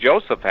faith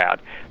Joseph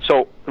had.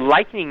 So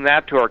likening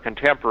that to our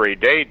contemporary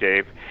day,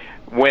 Dave,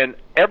 when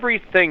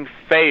everything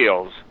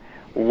fails,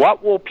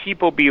 what will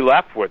people be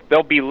left with?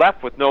 They'll be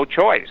left with no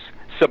choice: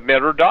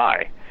 submit or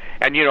die.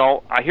 And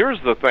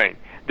here's the thing.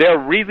 There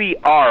really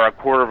are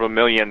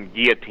 250,000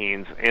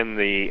 guillotines in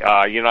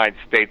the United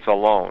States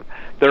alone.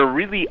 There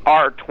really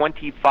are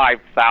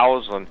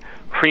 25,000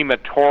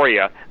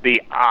 crematoria,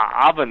 the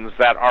ovens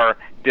that are,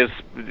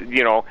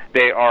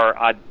 they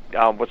are,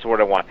 what's the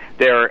word I want?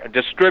 They're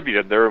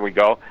distributed, there we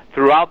go,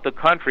 throughout the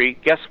country.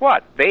 Guess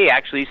what? They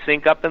actually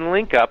sync up and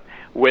link up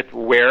with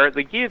where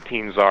the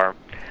guillotines are.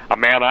 A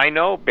man I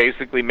know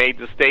basically made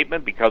the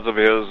statement because of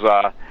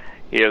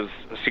his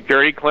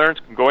security clearance,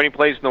 can go any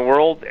place in the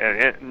world,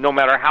 and no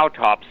matter how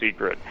top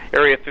secret.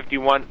 Area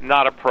 51,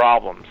 not a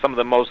problem. Some of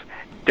the most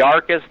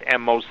darkest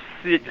and most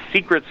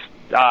secret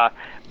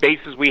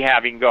bases we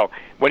have, he can go.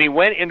 When he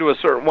went into a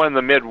certain one in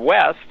the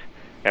Midwest,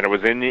 and it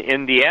was in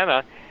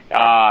Indiana,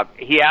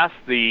 he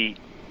asked the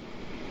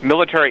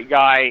military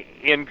guy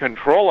in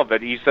control of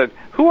it, he said,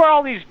 who are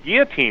all these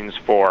guillotines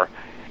for?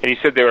 And he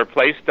said they were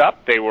placed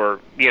up, they were,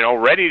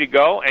 ready to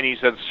go, and he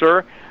said,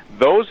 sir,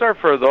 those are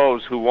for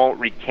those who won't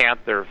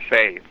recant their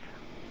faith.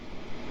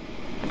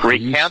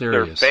 Recant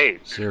their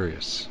faith.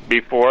 Serious.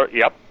 Before,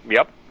 yep.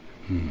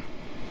 Now,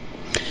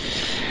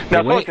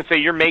 someone can say,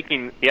 you're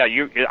making,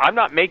 I'm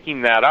not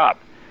making that up.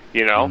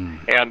 you know.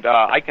 And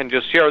I can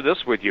just share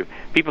this with you.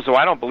 People say, well,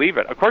 I don't believe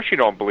it. Of course you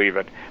don't believe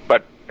it.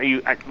 But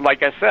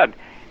like I said,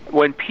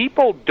 when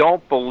people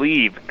don't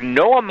believe,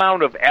 no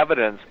amount of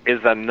evidence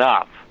is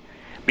enough,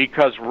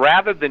 because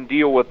rather than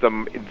deal with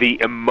the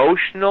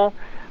emotional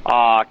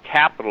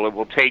capital it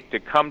will take to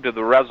come to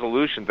the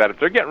resolution that if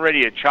they're getting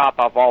ready to chop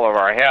off all of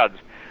our heads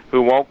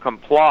who won't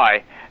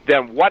comply,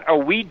 then what are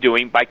we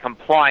doing by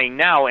complying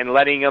now and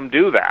letting them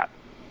do that?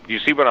 Do you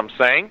see what I'm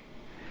saying?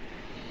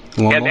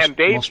 Well,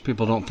 most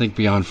people don't think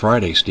beyond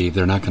Friday, Steve.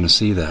 They're not going to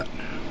see that.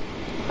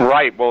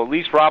 Right. Well, at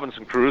least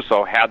Robinson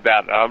Crusoe had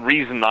that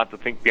reason not to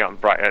think beyond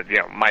Friday.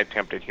 My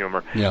attempt at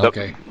humor. Yeah.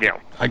 Okay.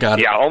 I got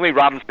it. Yeah. Only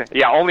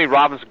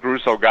Robinson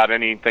Crusoe got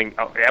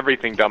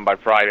everything done by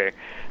Friday.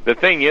 The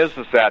thing is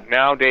that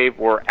now, Dave,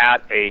 we're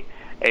at a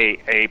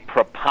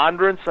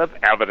preponderance of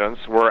evidence.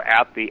 We're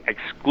at the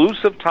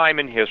exclusive time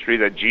in history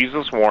that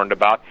Jesus warned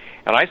about.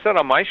 And I said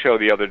on my show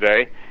the other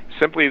day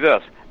simply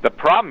this: the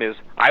problem is,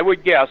 I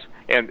would guess,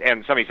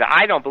 and somebody said,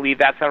 I don't believe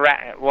that's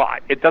well,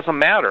 it doesn't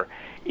matter.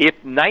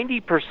 If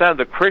 90% of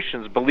the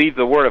Christians believe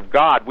the Word of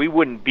God, we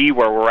wouldn't be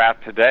where we're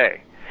at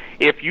today.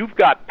 If you've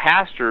got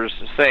pastors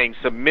saying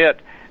submit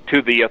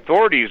to the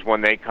authorities when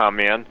they come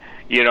in,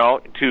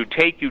 to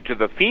take you to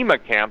the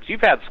FEMA camps,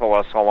 you've had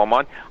Celeste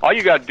Solomon. All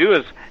you got to do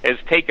is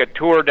take a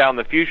tour down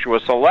the future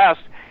with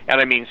Celeste, and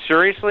I mean,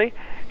 seriously,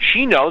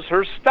 she knows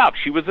her stuff.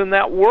 She was in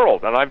that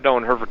world, and I've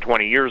known her for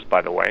 20 years,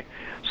 by the way.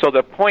 So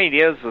the point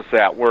is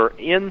that we're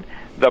in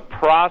the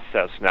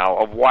process now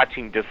of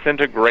watching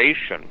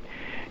disintegration.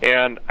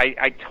 And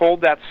I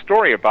told that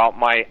story about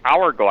my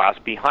hourglass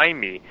behind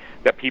me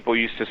that people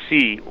used to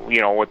see,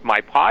 with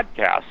my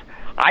podcast.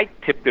 I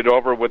tipped it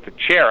over with the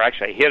chair.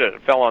 Actually, I hit it.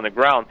 It fell on the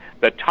ground.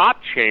 The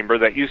top chamber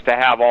that used to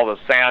have all the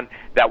sand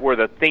that were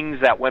the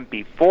things that went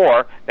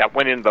before, that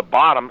went into the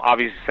bottom,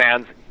 obviously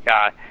sands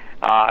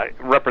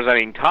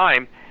representing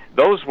time,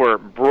 those were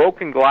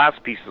broken glass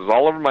pieces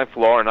all over my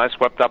floor, and I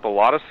swept up a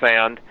lot of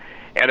sand.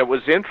 And it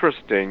was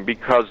interesting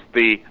because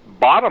the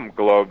bottom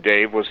globe,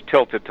 Dave, was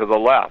tilted to the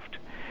left.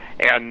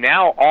 And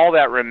now all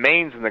that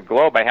remains in the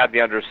globe, I had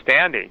the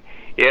understanding,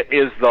 it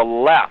is the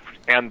left.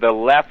 And the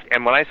left,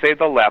 and when I say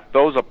the left,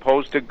 those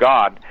opposed to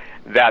God,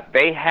 that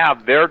they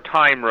have their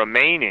time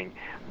remaining.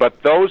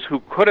 But those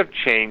who could have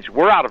changed,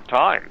 we're out of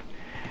time.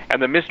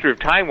 And the mystery of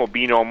time will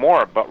be no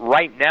more. But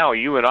right now,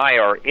 you and I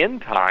are in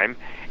time,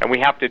 and we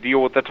have to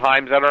deal with the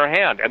times at our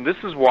hand. And this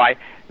is why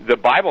the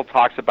Bible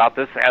talks about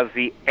this as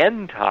the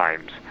end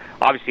times.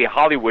 Obviously,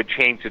 Hollywood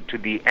changed it to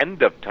the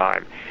end of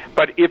time.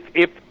 But if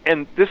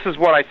and this is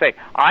what I say,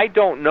 I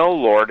don't know,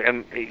 Lord,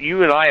 and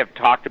you and I have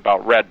talked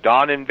about Red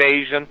Dawn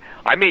invasion.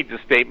 I made the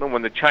statement,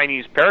 when the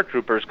Chinese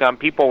paratroopers come,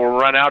 people will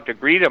run out to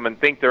greet them and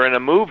think they're in a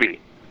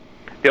movie.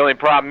 The only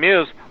problem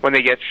is, when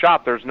they get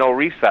shot, there's no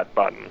reset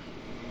button.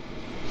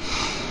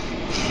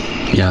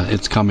 Yeah,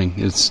 it's coming.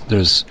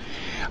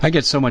 I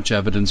get so much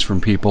evidence from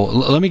people.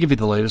 Let me give you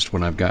the latest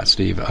one I've got,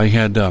 Steve. I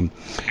had a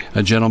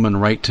gentleman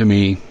write to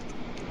me,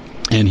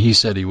 and he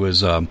said he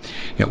was at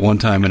one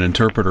time an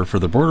interpreter for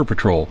the Border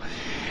Patrol.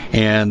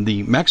 And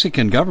the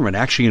Mexican government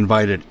actually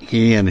invited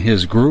he and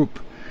his group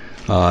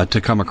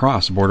to come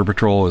across, Border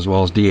Patrol as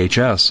well as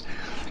DHS.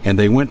 And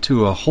they went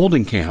to a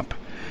holding camp,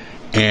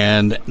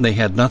 and they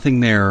had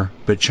nothing there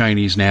but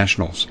Chinese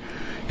nationals.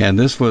 And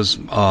this was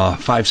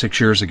 5-6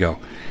 years ago.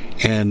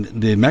 And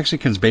the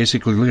Mexicans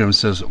basically look at him and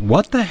says,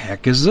 what the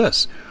heck is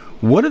this?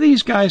 What are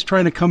these guys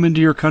trying to come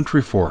into your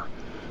country for?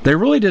 They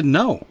really didn't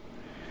know.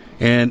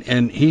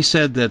 And he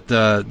said that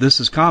this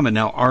is common.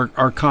 Now,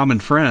 our common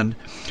friend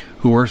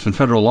who works in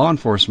federal law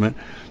enforcement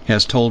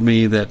has told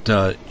me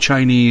that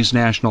Chinese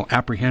national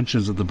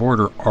apprehensions at the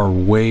border are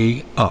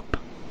way up.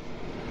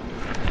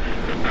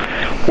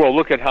 Well,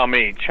 look at how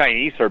many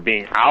Chinese are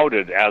being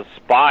outed as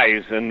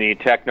spies in the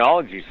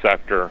technology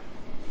sector.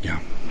 Yeah.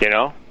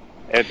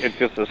 It's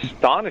just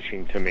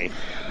astonishing to me.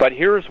 But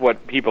here's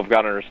what people have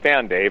got to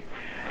understand, Dave.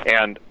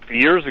 And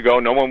years ago,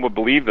 no one would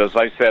believe this.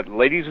 I said,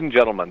 ladies and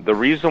gentlemen, the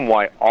reason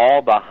why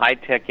all the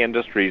high-tech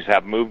industries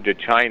have moved to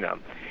China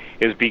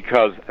is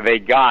because they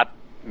got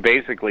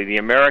basically the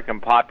American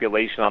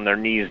population on their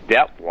knees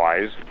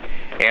debt-wise,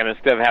 and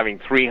instead of having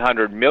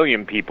 300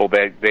 million people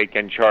that they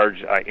can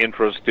charge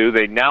interest to,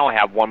 they now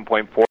have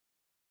 1.4.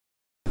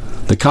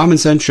 The Common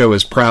Sense Show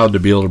is proud to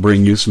be able to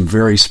bring you some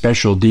very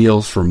special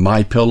deals from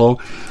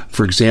MyPillow.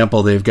 For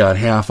example, they've got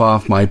half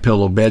off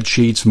MyPillow bed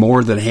sheets,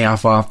 more than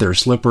half off their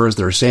slippers,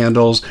 their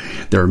sandals,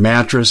 their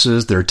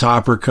mattresses, their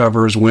topper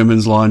covers,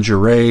 women's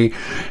lingerie.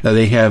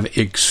 They have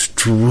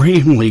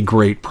extremely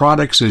great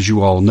products, as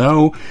you all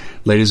know.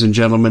 Ladies and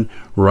gentlemen,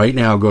 right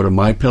now go to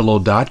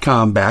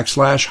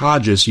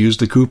mypillow.com/Hodges. Use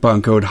the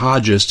coupon code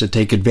Hodges to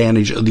take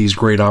advantage of these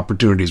great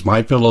opportunities.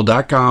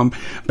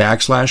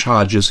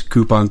 mypillow.com/Hodges,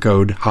 coupon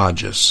code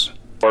Hodges.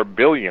 4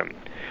 billion.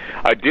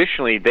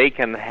 Additionally, they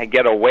can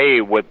get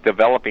away with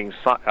developing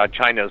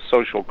China's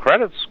social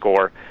credit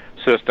score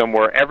system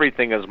where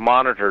everything is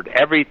monitored.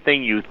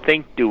 Everything you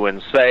think, do,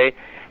 and say,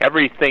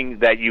 everything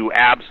that you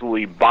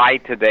absolutely buy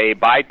today,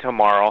 buy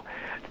tomorrow,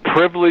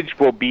 Privilege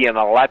will be an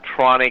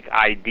electronic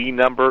ID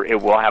number.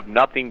 It will have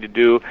nothing to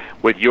do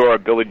with your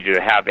ability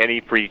to have any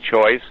free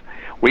choice.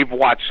 We've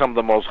watched some of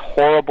the most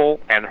horrible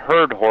and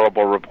heard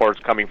horrible reports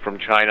coming from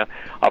China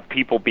of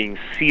people being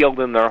sealed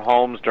in their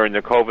homes during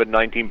the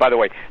COVID-19. By the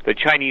way, the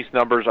Chinese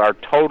numbers are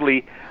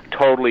totally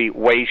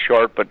way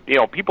short, but,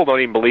 people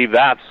don't even believe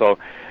that. So,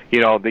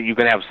 that you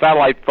can have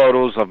satellite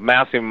photos of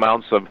massive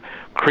amounts of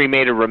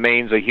cremated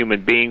remains of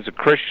human beings. The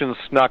Christians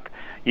snuck,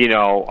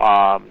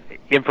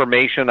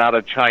 information out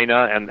of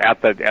China and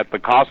at the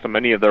cost of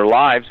many of their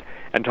lives,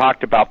 and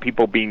talked about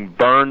people being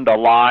burned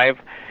alive.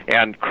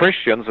 And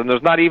Christians, and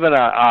there's not even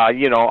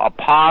a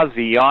pause,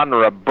 a yawn,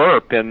 or a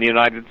burp in the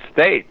United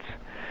States,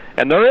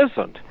 and there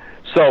isn't.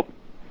 So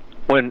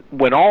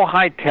when all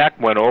high tech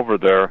went over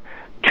there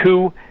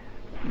to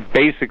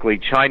basically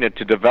China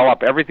to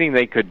develop everything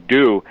they could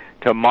do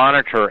to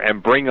monitor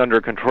and bring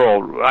under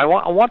control, I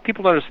want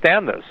people to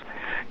understand this.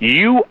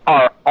 You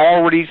are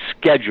already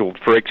scheduled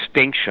for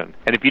extinction,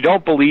 and if you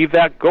don't believe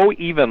that, go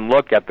even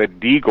look at the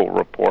Deagle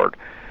report.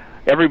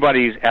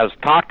 Everybody has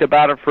talked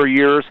about it for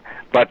years,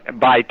 but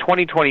by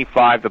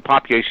 2025, the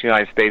population of the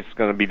United States is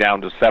going to be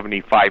down to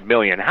 75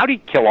 million. How do you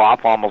kill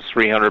off almost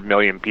 300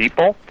 million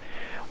people?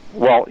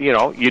 Well,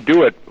 you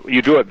do it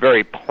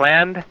very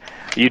planned.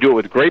 You do it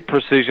with great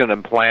precision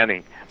and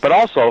planning. But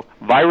also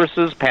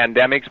viruses,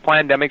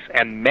 pandemics,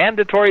 and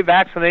mandatory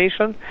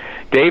vaccination.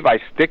 Dave, I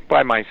stick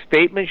by my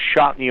statement: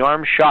 shot in the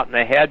arm, shot in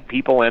the head,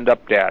 people end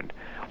up dead.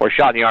 Or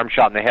shot in the arm,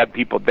 shot in the head,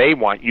 people, they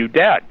want you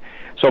dead.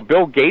 So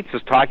Bill Gates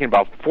is talking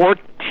about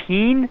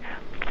 14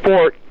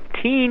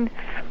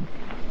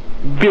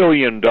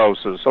 billion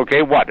doses.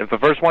 Okay, what? If the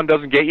first one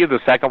doesn't get you,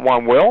 the second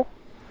one will?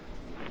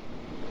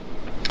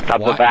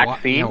 Of the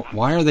vaccine?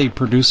 Why are they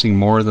producing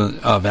more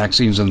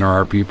vaccines than there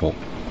are people?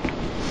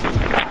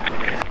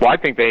 Well, I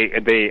think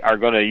they are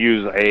going to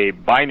use a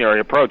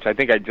binary approach. I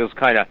think I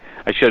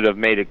should have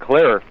made it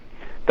clear.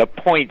 The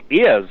point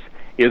is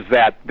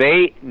that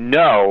they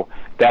know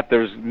that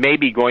there's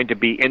maybe going to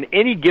be, in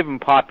any given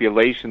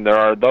population, there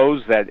are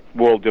those that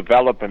will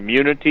develop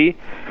immunity,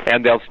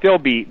 and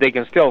they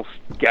can still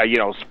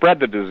spread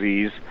the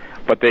disease,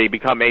 but they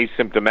become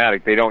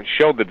asymptomatic. They don't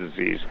show the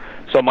disease.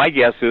 So my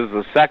guess is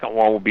the second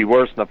one will be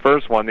worse than the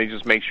first one. They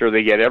just make sure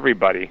they get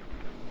everybody.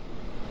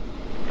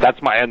 That's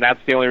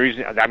the only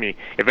reason. I mean,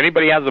 if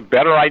anybody has a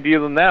better idea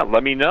than that,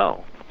 let me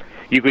know.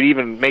 You could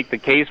even make the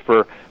case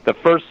for the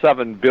first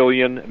 7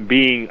 billion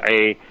being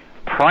a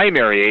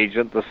primary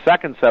agent, the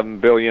second 7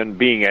 billion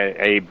being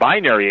a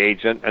binary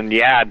agent, and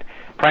you add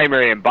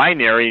primary and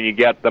binary, and you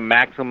get the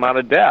maximum amount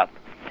of death.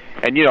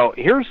 And,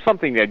 here's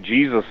something that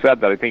Jesus said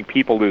that I think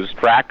people lose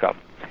track of.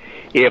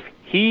 If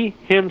he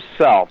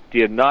himself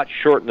did not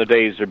shorten the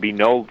days, there'd be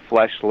no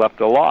flesh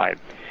left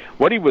alive.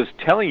 What he was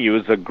telling you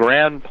is the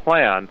grand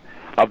plan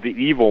of the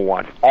evil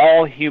one.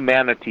 All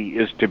humanity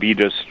is to be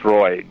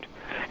destroyed.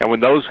 And when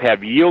those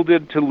have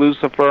yielded to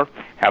Lucifer,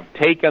 have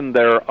taken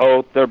their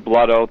oath, their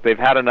blood oath, they've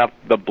had enough,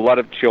 the blood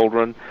of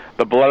children,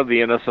 the blood of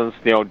the innocents,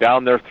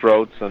 down their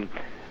throats, and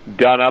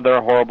done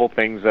other horrible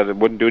things that it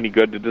wouldn't do any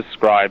good to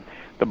describe.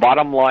 The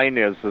bottom line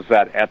is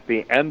that at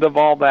the end of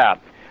all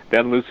that,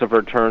 then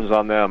Lucifer turns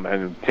on them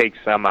and takes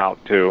them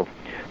out too.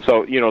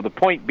 So, the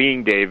point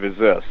being, Dave, is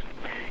this,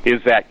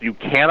 is that you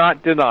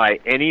cannot deny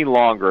any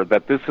longer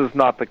that this is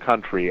not the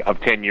country of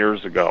 10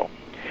 years ago.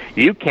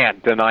 You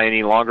can't deny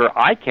any longer,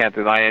 I can't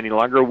deny any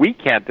longer, we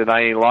can't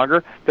deny any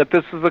longer that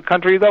this is the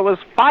country that was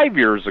 5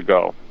 years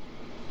ago.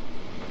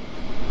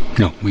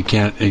 No, we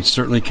can't. It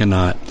certainly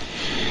cannot.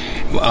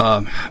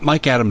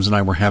 Mike Adams and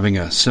I were having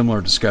a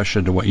similar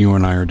discussion to what you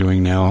and I are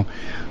doing now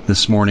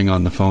this morning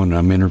on the phone.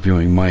 I'm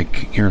interviewing Mike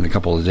here in a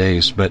couple of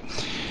days, but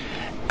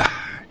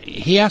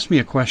he asked me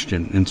a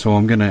question, and so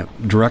I'm going to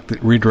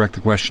redirect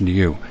the question to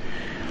you.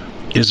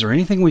 Is there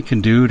anything we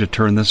can do to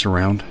turn this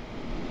around?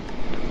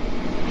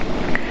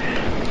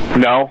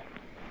 No.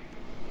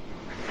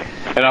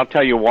 And I'll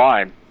tell you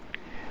why.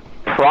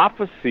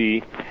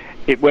 Prophecy,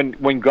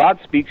 when God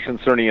speaks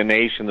concerning a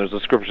nation, there's a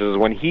scripture that says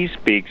when he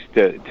speaks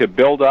to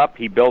build up,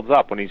 he builds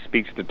up. When he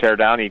speaks to tear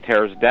down, he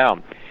tears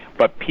down.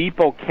 But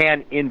people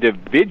can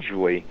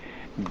individually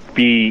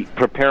be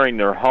preparing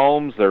their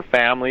homes, their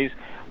families,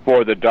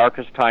 for the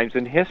darkest times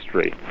in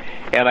history.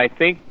 And I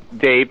think,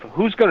 Dave,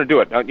 who's going to do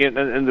it?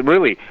 And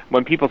really,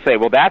 when people say,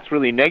 well, that's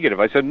really negative,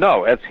 I said,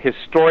 no, it's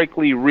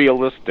historically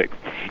realistic.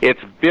 It's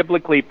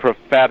biblically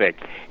prophetic.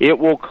 It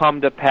will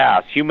come to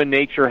pass. Human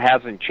nature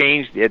hasn't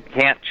changed. It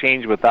can't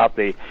change without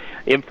the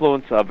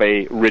influence of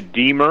a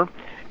Redeemer.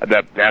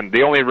 And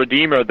the only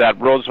Redeemer that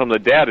rose from the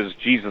dead is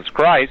Jesus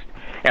Christ.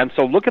 And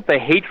so look at the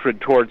hatred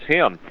towards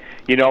him.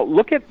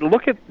 Look at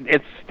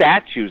its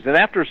statues, and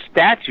after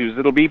statues,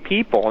 it'll be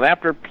people, and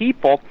after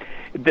people,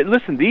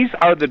 listen, these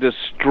are the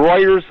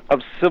destroyers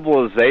of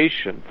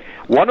civilization.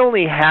 One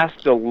only has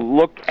to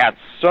look at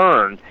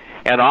CERN,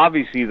 and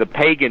obviously the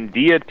pagan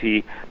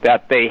deity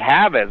that they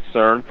have at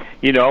CERN,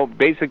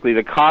 basically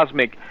the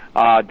cosmic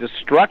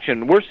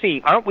destruction.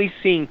 Aren't we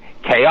seeing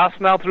chaos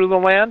now through the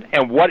land?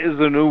 And what is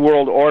the New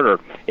World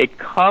Order? It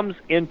comes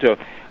into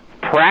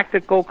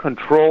practical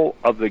control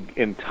of the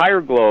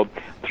entire globe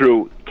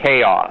through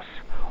chaos.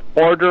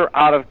 Order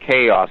out of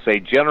chaos. They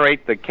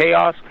generate the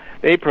chaos.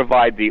 They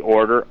provide the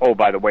order. Oh,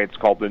 by the way, it's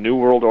called the New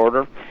World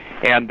Order.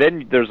 And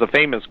then there's a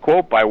famous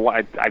quote by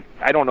one,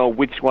 I don't know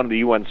which one of the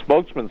UN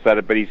spokesmen said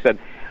it, but he said,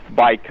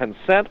 by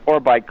consent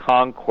or by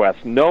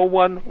conquest, no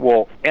one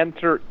will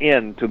enter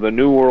into the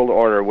New World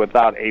Order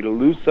without a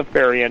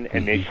Luciferian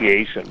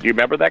initiation. Do you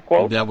remember that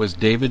quote? That was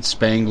David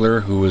Spangler,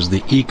 who was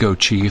the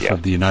eco-chief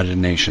of the United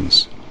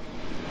Nations.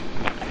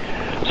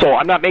 So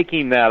I'm not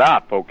making that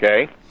up,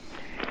 okay?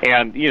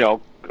 And, you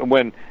know,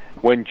 when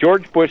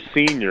George Bush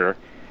Sr.,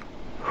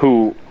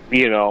 who,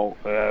 you know,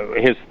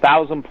 his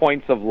 1,000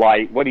 points of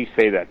light, what do you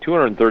say that,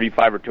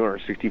 235 or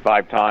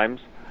 265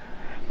 times?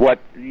 What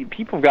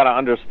people have got to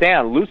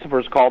understand,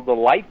 Lucifer's called the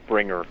light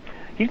bringer.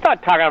 He's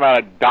not talking about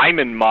a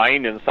diamond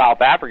mine in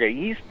South Africa.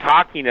 He's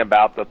talking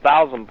about the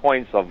 1,000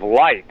 points of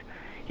light.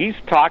 He's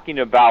talking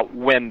about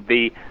when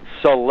the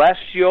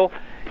celestial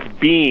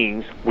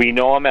beings, we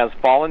know them as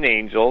fallen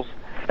angels,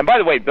 and by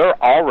the way,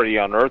 they're already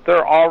on Earth.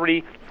 They're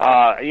already,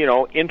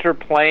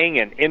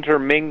 interplaying and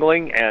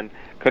intermingling and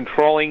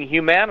controlling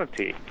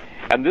humanity.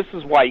 And this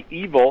is why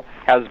evil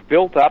has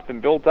built up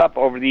and built up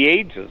over the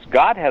ages.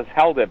 God has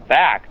held it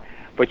back.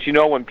 But, you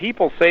know, when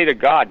people say to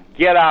God,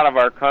 get out of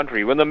our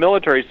country, when the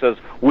military says,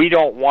 we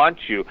don't want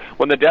you,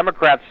 when the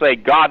Democrats say,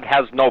 God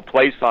has no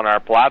place on our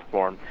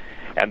platform,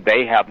 and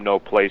they have no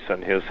place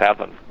in his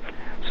heaven.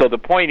 So the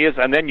point is,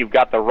 and then you've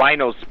got the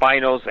rhinos,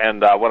 spinos,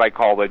 and what I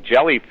call the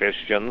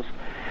jellyfishians.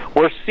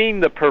 We're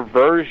seeing the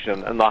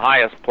perversion in the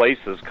highest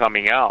places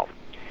coming out.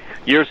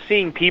 You're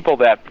seeing people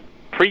that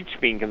preach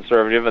being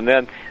conservative, and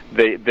then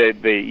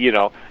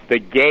the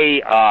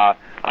gay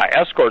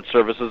escort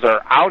services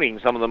are outing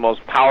some of the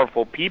most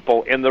powerful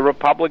people in the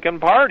Republican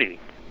Party.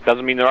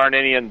 Doesn't mean there aren't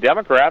any in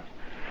Democrats.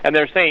 And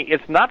they're saying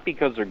it's not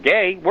because they're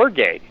gay, we're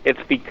gay. It's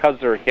because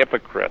they're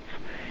hypocrites.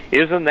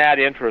 Isn't that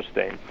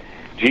interesting?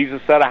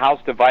 Jesus said a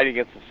house divided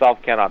against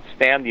itself cannot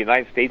stand. The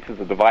United States is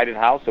a divided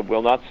house, it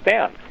will not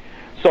stand.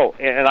 So,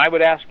 and I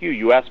would ask you,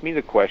 you asked me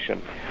the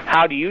question,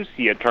 how do you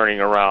see it turning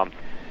around?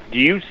 Do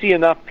you see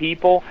enough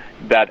people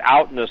that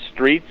out in the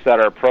streets that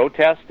are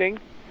protesting?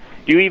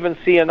 Do you even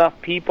see enough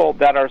people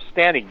that are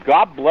standing?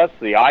 God bless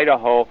the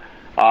Idaho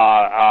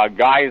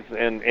guys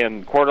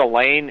in Coeur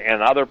d'Alene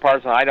and other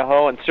parts of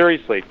Idaho. And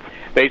seriously,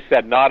 they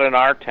said, not in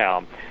our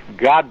town.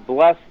 God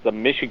bless the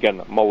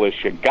Michigan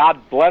militia.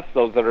 God bless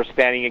those that are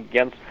standing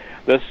against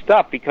this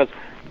stuff. Because,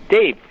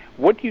 Dave,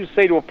 what do you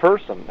say to a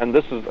person? And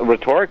this is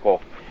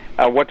rhetorical.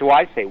 What do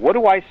I say? What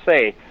do I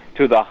say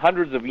to the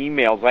hundreds of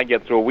emails I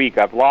get through a week?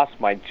 I've lost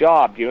my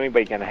job. Do you know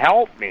anybody can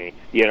help me?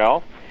 You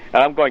know?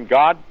 And I'm going,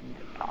 God,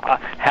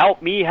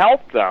 help me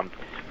help them.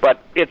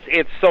 But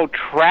it's so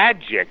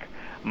tragic.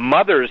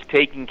 Mothers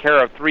taking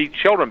care of 3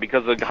 children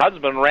because the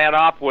husband ran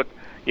off with,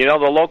 the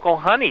local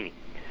honey,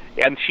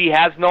 and she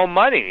has no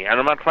money. And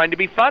I'm not trying to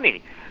be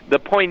funny. The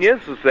point is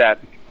that,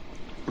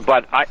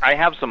 but I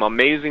have some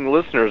amazing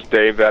listeners,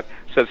 Dave, that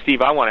said,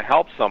 Steve, I want to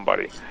help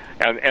somebody.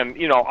 And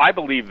I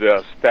believe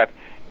this, that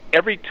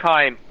every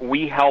time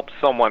we help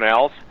someone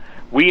else,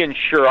 we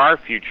ensure our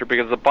future,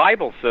 because the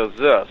Bible says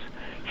this,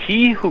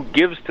 he who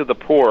gives to the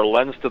poor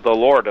lends to the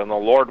Lord, and the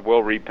Lord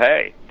will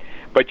repay.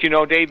 But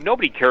Dave,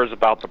 nobody cares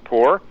about the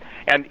poor,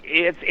 and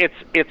it's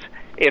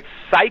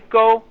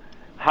psycho.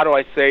 How do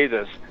I say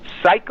this?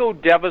 Psycho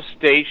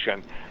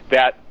devastation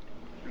that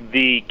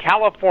the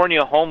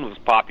California homeless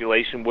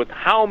population, with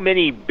how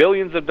many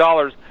billions of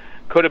dollars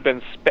could have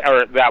been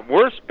or that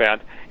were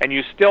spent, and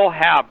you still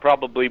have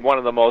probably one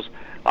of the most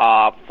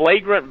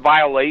flagrant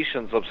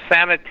violations of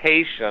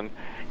sanitation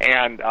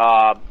and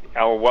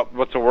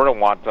what's the word I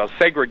want?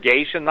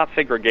 Segregation, not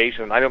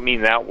segregation. I don't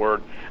mean that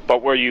word,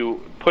 but where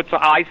you put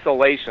some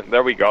isolation.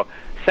 There we go.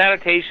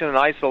 Sanitation and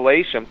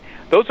isolation.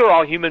 Those are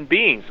all human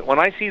beings. When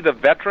I see the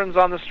veterans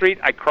on the street,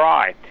 I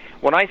cry.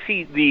 When I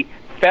see the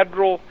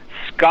federal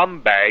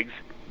scumbags,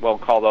 we'll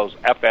call those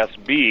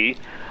FSB,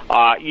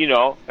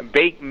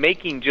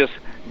 making just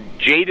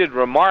jaded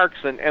remarks.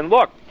 And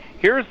look,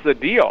 here's the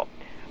deal.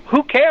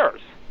 Who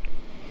cares?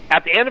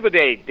 At the end of the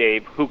day,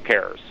 Dave, who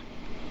cares?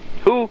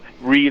 Who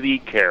really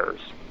cares?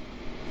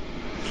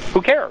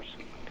 Who cares?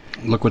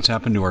 Look what's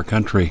happened to our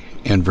country,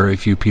 and very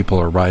few people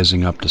are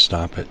rising up to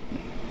stop it.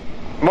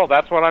 Well,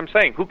 that's what I'm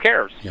saying. Who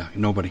cares? Yeah,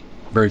 nobody.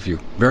 Very few.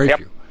 Very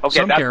few. Okay,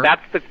 Some care.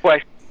 That's the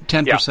question.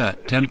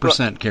 10%.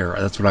 10% care.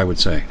 That's what I would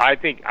say. I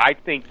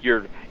think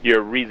you're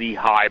really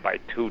high by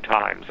 2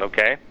 times,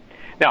 okay?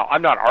 Now,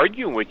 I'm not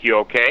arguing with you,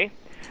 okay?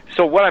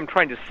 So what I'm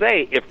trying to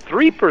say, if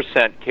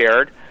 3%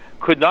 cared,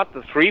 could not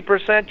the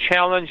 3%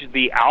 challenge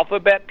the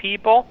alphabet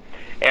people?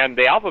 And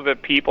the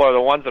alphabet people are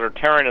the ones that are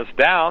tearing us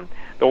down.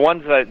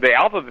 The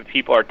alphabet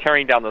people are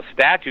tearing down the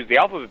statues. The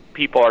alphabet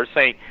people are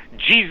saying,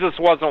 Jesus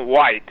wasn't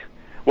white.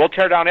 We'll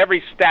tear down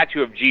every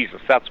statue of Jesus.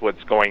 That's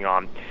what's going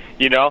on.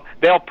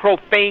 They'll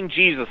profane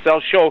Jesus.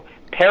 They'll show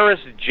Paris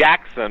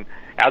Jackson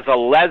as a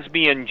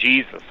lesbian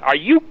Jesus. Are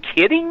you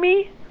kidding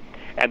me?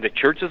 And the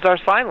churches are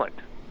silent.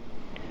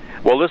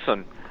 Well,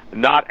 listen,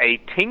 not a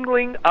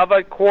tingling of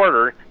a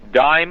quarter,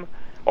 dime,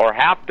 or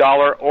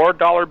 $50 or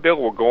dollar bill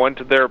will go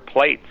into their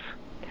plates.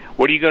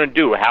 What are you going to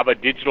do? Have a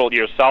digital,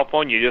 your cell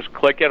phone? You just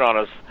click it on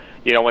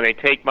a, when they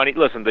take money.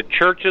 Listen, the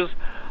churches,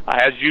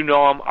 as you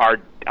know them,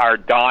 are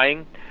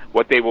dying.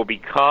 What they will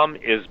become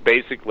is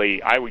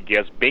basically, I would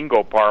guess,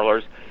 bingo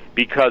parlors,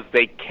 because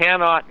they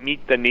cannot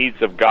meet the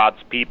needs of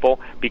God's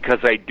people, because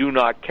they do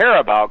not care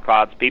about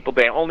God's people.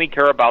 They only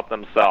care about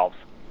themselves.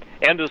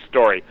 End of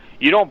story.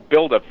 You don't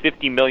build a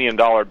 $50 million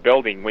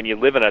building when you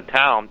live in a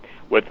town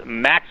with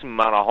maximum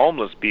amount of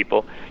homeless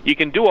people. You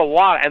can do a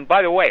lot. And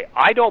by the way,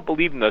 I don't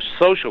believe in the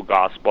social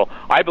gospel.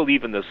 I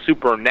believe in the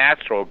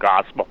supernatural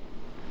gospel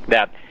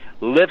that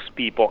lifts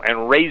people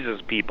and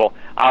raises people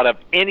out of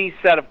any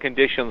set of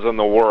conditions in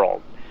the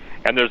world.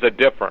 And there's a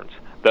difference.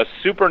 The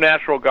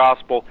supernatural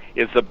gospel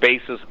is the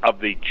basis of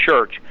the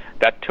church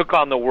that took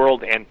on the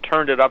world and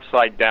turned it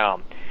upside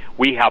down.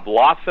 We have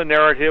lost the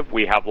narrative.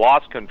 We have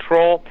lost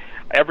control.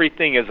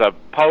 Everything is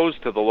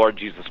opposed to the Lord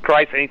Jesus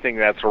Christ. Anything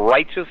that's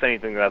righteous,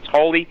 anything that's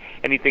holy,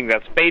 anything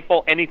that's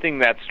faithful, anything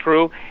that's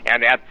true.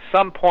 And at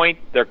some point,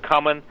 they're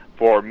coming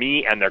for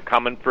me and they're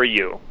coming for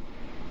you.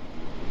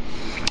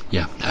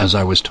 Yeah, as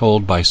I was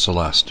told by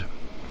Celeste.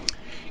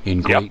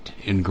 In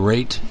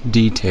great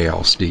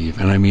detail,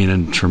 Steve, and I mean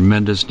in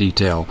tremendous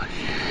detail.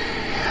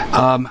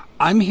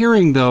 I'm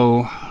hearing,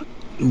 though,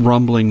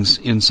 rumblings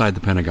inside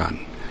the Pentagon,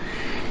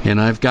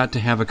 and I've got to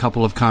have a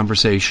couple of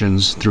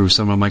conversations through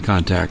some of my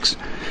contacts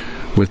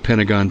with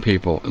Pentagon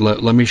people.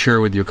 Let me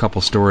share with you a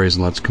couple stories,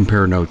 and let's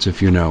compare notes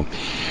if you know.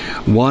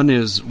 One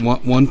is,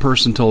 one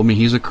person told me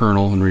he's a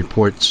colonel and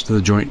reports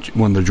to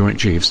one of the Joint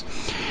Chiefs,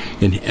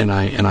 and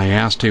I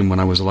asked him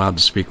when I was allowed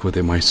to speak with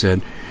him, I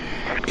said,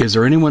 is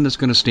there anyone that's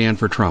going to stand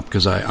for Trump?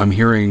 Because I'm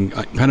hearing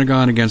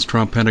Pentagon against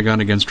Trump, and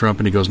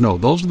he goes, no,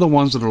 those are the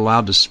ones that are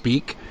allowed to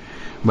speak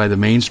by the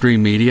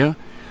mainstream media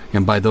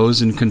and by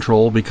those in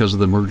control because of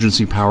the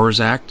Emergency Powers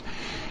Act.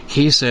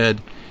 He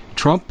said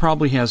Trump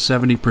probably has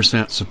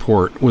 70%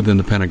 support within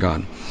the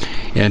Pentagon.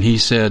 And he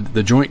said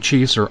the Joint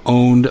Chiefs are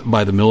owned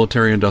by the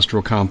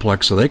military-industrial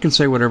complex, so they can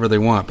say whatever they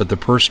want, but the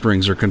purse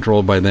strings are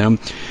controlled by them.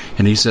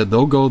 And he said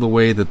they'll go the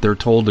way that they're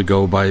told to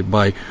go by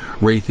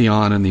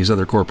Raytheon and these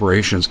other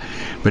corporations.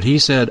 But he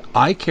said,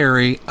 I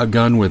carry a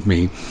gun with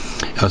me,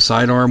 a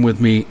sidearm with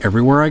me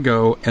everywhere I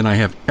go, and I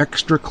have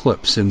extra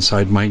clips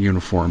inside my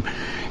uniform.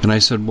 And I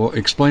said, well,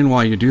 explain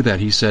why you do that.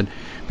 He said,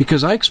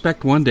 because I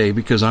expect one day,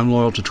 because I'm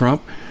loyal to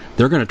Trump,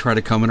 they're going to try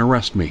to come and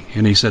arrest me.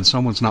 And he said,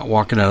 someone's not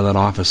walking out of that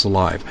office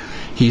alive.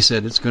 He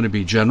said, it's going to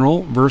be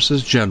general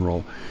versus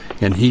general.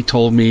 And he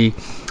told me,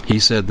 he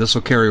said, this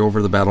will carry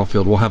over the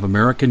battlefield. We'll have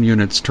American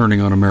units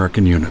turning on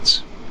American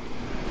units.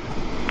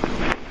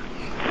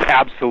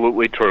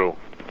 Absolutely true.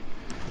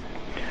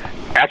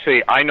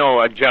 Actually, I know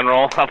a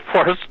general, a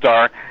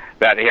 4-star,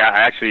 that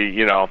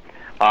actually,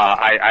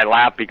 I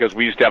laugh because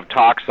we used to have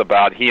talks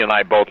about, he and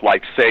I both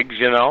like cigs,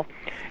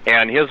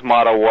 and his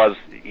motto was,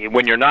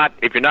 if you're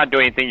not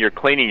doing anything, you're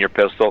cleaning your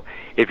pistol.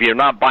 If you're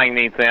not buying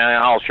anything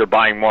else, you're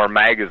buying more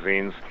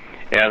magazines.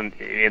 And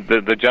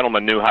the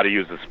gentleman knew how to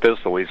use his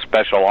pistol. He's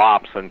special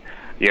ops, and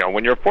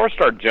when you're a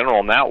 4-star general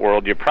in that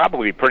world, you're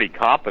probably pretty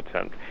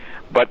competent.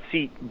 But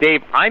see,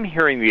 Dave, I'm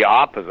hearing the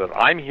opposite.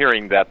 I'm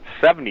hearing that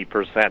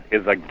 70%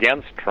 is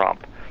against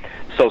Trump.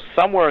 So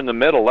somewhere in the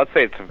middle, let's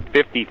say it's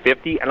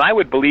 50-50, and I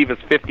would believe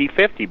it's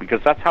 50-50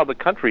 because that's how the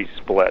country's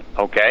split,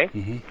 okay?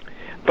 Mm-hmm.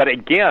 But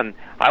again,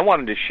 I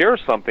wanted to share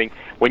something.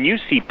 When you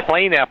see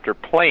plane after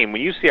plane,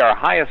 when you see our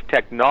highest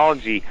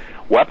technology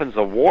weapons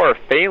of war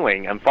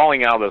failing and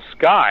falling out of the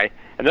sky,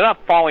 and they're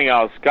not falling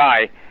out of the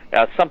sky,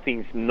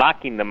 something's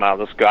knocking them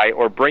out of the sky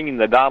or bringing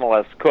the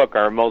Donald S. Cook,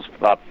 our most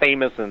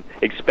famous and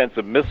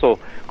expensive missile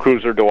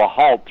cruiser, to a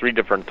halt 3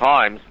 different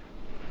times,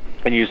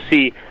 and you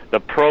see the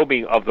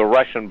probing of the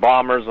Russian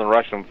bombers and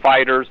Russian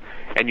fighters,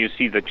 and you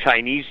see the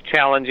Chinese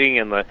challenging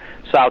in the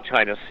South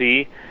China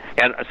Sea.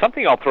 And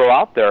something I'll throw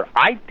out there,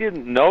 I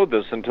didn't know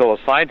this until a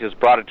scientist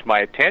brought it to my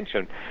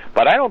attention,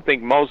 but I don't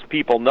think most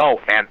people know,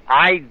 and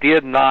I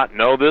did not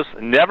know this,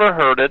 never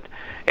heard it,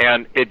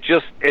 and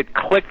it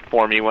clicked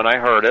for me when I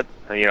heard it.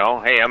 Hey,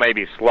 I may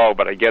be slow,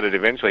 but I get it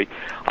eventually.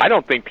 I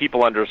don't think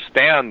people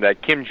understand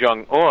that Kim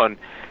Jong-un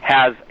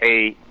has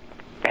a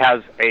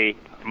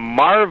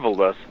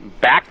marvelous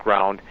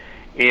background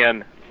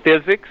in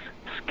physics,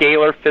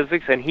 scalar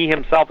physics, and he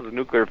himself is a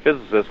nuclear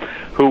physicist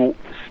who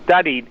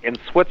studied in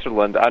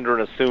Switzerland under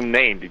an assumed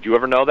name. Did you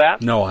ever know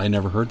that? No, I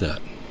never heard that.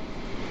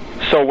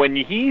 So when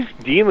he's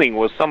dealing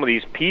with some of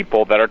these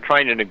people that are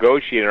trying to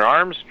negotiate an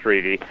arms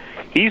treaty,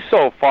 he's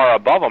so far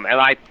above them. And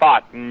I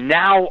thought,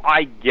 now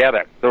I get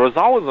it. There was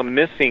always a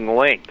missing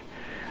link.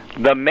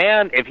 The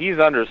man, if he's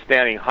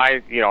understanding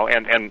high,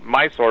 and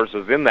my source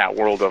is in that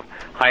world of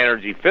high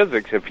energy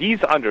physics, if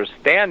he's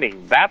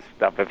understanding that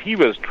stuff, if he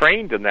was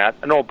trained in that,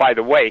 and oh, by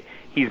the way,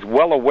 he's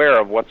well aware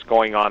of what's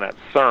going on at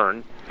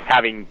CERN,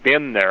 having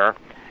been there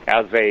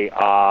as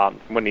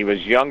when he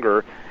was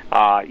younger.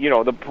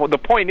 The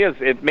point is,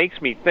 it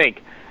makes me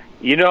think,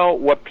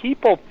 what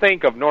people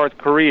think of North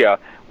Korea,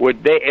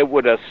 it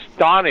would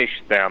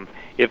astonish them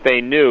if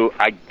they knew,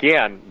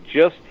 again,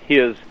 just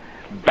his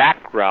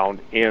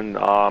background in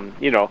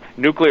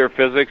nuclear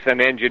physics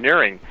and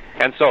engineering,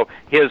 and so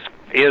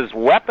his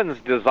weapons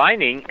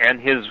designing and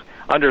his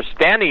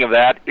understanding of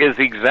that is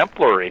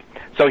exemplary.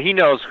 So he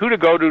knows who to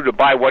go to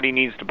buy what he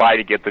needs to buy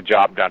to get the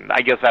job done.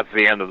 I guess that's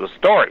the end of the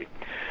story.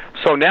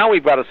 So now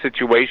we've got a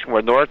situation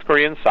where North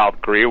Korea and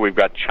South Korea, we've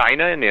got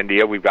China and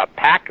India, we've got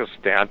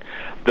Pakistan,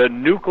 the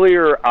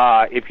nuclear,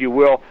 if you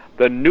will,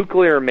 the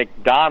nuclear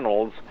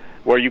McDonald's,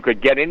 where you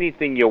could get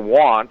anything you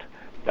want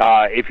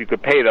if you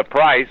could pay the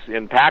price.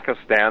 In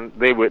Pakistan,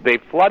 they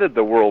flooded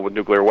the world with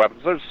nuclear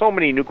weapons. There's so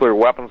many nuclear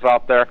weapons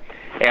out there,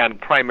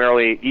 and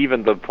primarily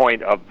even the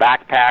point of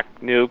backpack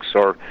nukes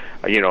or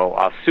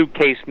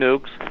suitcase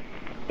nukes.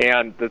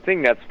 And the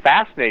thing that's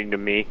fascinating to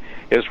me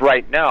is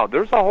right now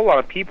there's a whole lot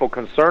of people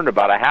concerned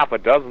about a half a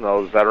dozen of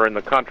those that are in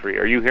the country.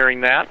 Are you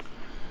hearing that?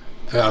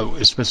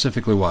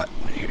 Specifically, what?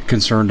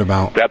 Concerned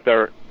about that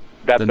there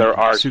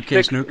are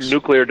suitcase 6 nukes?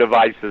 Nuclear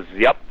devices.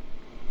 Yep.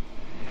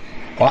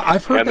 Well,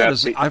 I've heard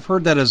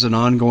that as an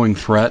ongoing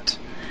threat.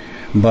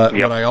 But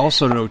what I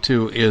also know,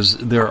 too, is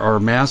there are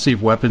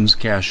massive weapons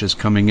caches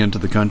coming into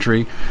the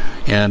country,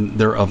 and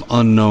they're of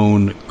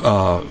unknown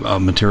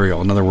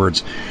material. In other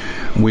words,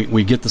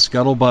 we get the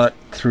scuttlebutt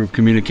through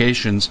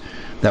communications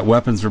that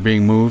weapons are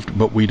being moved,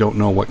 but we don't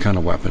know what kind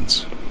of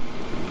weapons.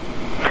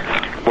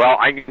 Well,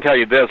 I can tell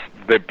you this.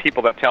 The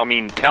people that tell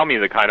me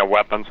the kind of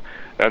weapons,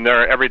 and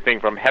they're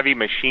everything from heavy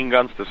machine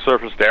guns to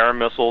surface-to-air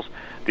missiles,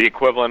 the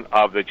equivalent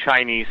of the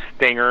Chinese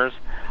Stingers.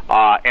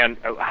 And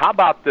how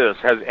about this?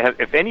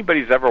 If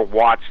anybody's ever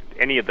watched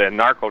any of the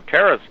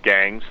narco-terrorist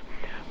gangs,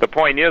 the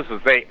point is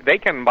they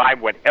can buy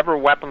whatever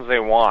weapons they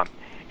want.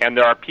 And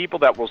there are people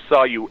that will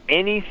sell you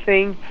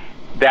anything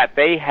that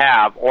they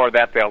have or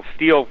that they'll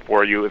steal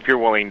for you if you're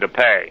willing to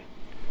pay.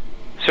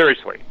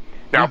 Seriously.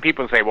 Now,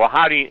 people say, well,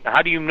 how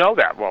do you know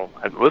that? Well,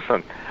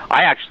 listen,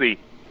 I actually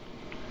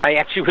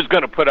was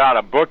going to put out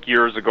a book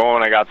years ago,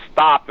 and I got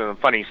stopped in a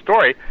funny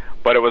story,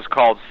 but it was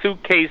called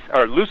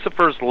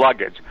Lucifer's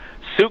Luggage.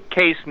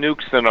 Suitcase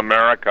Nukes in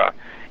America,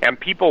 and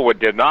people would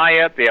deny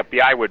it. The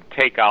FBI would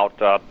take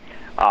out,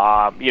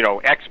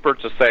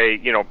 experts to say,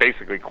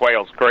 basically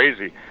Quayle's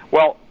crazy.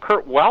 Well,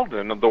 Kurt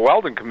Weldon of the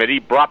Weldon Committee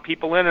brought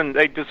people in, and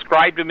they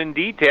described them in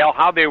detail,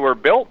 how they were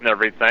built and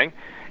everything.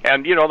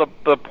 And,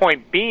 the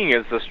point being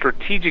is the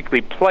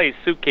strategically placed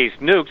suitcase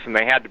nukes, and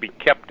they had to be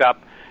kept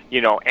up,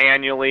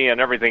 annually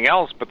and everything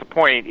else. But the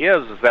point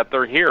is that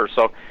they're here.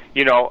 So,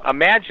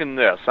 imagine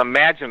this.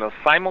 Imagine a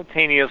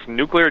simultaneous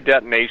nuclear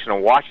detonation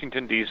in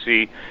Washington,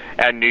 D.C.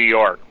 and New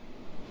York.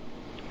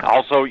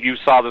 Also, you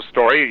saw the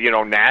story,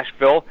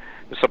 Nashville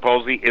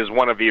supposedly is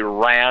one of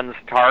Iran's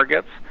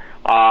targets.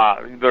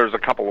 There's a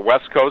couple of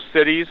West Coast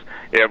cities.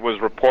 It was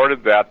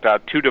reported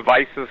that 2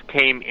 devices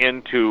came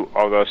into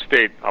the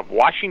state of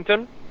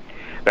Washington,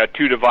 that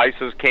 2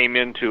 devices came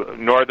into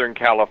Northern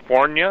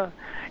California.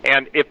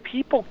 And if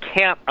people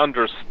can't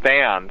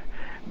understand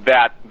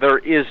that there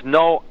is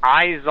no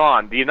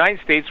eyes-on, the United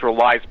States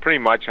relies pretty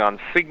much on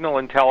signal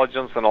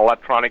intelligence and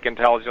electronic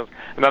intelligence,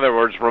 in other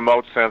words,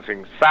 remote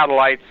sensing,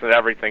 satellites and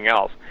everything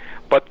else.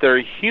 But their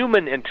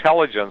human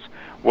intelligence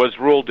was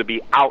ruled to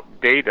be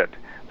outdated.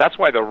 That's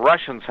why the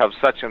Russians have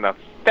such an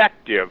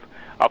effective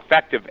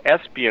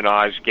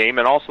espionage game,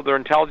 and also their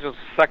intelligence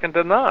is second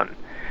to none.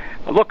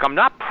 Look, I'm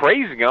not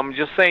praising them, I'm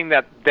just saying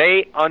that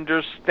they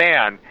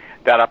understand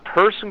that a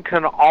person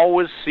can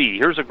always see,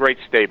 here's a great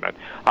statement,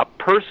 a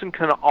person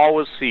can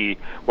always see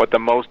what the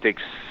most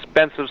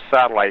expensive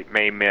satellite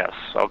may miss,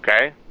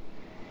 okay?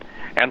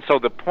 And so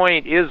the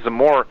point is, the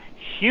more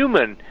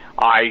human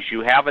eyes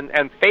you have,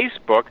 and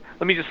Facebook,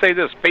 let me just say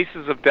this,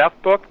 Faces of Death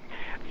book,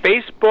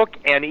 Facebook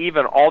and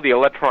even all the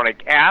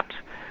electronic apps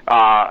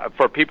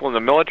for people in the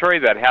military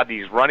that have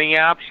these running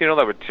apps,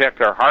 that would check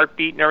their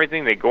heartbeat and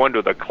everything, they go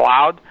into the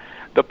cloud.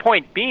 The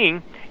point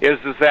being is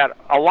that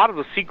a lot of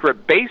the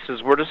secret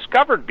bases were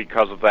discovered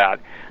because of that.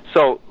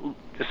 So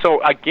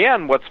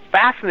again, what's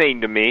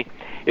fascinating to me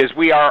is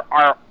we are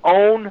our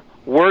own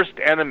worst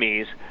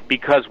enemies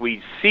because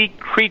we seek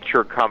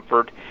creature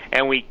comfort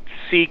and we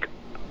seek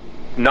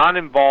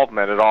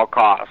non-involvement at all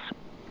costs.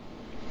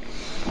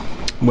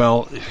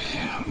 Well,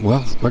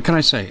 what can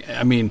I say?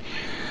 I mean,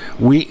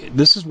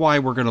 this is why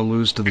we're going to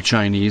lose to the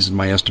Chinese, in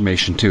my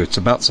estimation, too. It's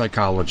about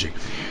psychology.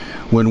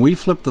 When we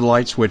flip the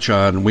light switch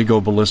on, we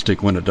go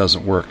ballistic when it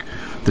doesn't work.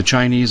 The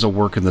Chinese will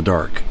work in the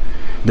dark.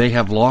 They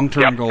have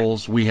long-term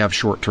goals. We have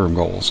short-term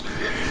goals.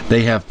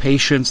 They have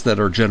patience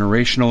that are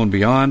generational and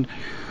beyond.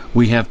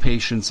 We have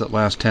patience that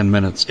lasts 10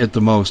 minutes, at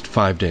the most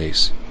 5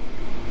 days.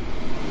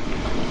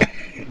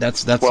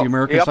 That's the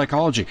American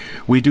psychology.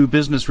 We do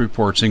business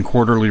reports and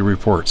quarterly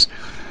reports.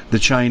 The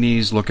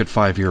Chinese look at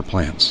 5-year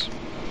plans.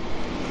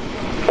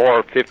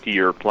 Or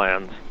 50-year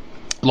plans.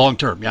 Long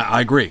term, yeah,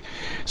 I agree.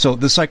 So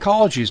the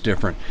psychology is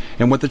different.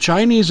 And what the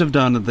Chinese have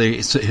done,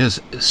 they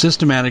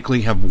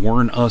systematically have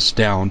worn us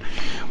down.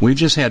 We've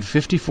just had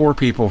 54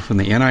 people from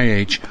the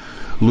NIH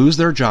lose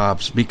their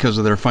jobs because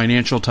of their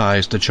financial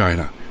ties to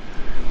China.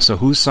 So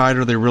whose side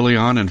are they really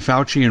on? And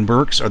Fauci and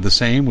Birx are the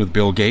same with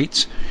Bill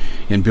Gates.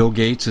 And Bill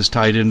Gates is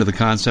tied into the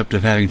concept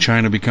of having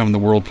China become the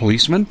world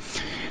policeman.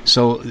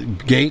 So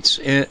Gates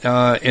and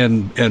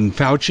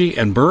Fauci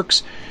and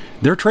Birx,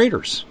 they're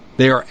traitors.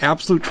 They are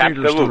absolute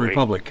traitors to the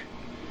Republic.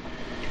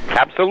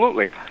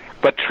 Absolutely.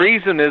 But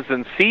treason is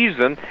in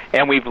season,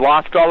 and we've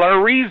lost all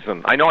our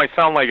reason. I know I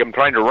sound like I'm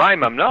trying to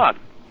rhyme. I'm not.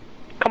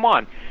 Come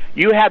on.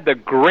 You had the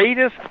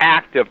greatest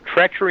act of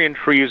treachery and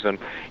treason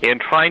in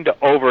trying to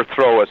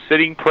overthrow a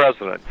sitting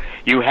president.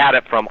 You had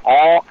it from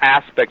all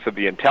aspects of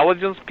the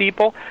intelligence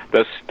people,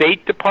 the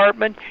State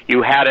Department.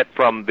 You had it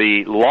from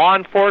the law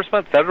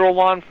enforcement, federal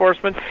law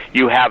enforcement.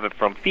 You have it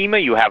from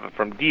FEMA. You have it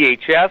from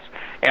DHS.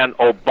 And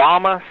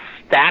Obama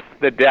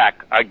stacked the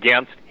deck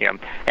against him.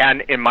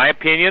 And in my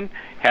opinion,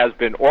 has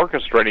been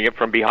orchestrating it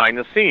from behind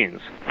the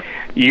scenes.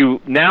 You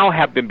now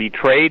have been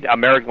betrayed.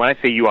 American, when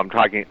I say you, I'm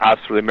talking us,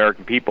 for the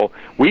American people.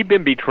 We've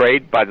been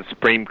betrayed by the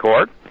Supreme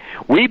Court.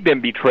 We've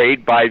been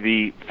betrayed by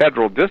the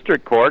federal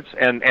district courts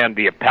and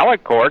the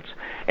appellate courts.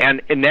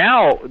 And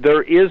now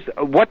there is,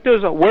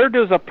 where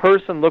does a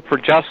person look for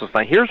justice?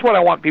 Now, here's what I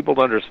want people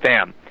to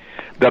understand.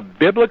 The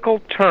biblical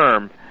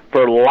term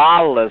for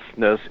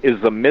lawlessness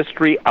is the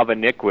mystery of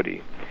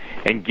iniquity.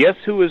 And guess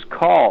who is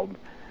called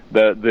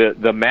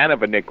the man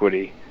of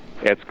iniquity?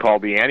 It's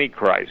called the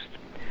Antichrist.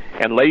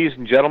 And ladies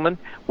and gentlemen,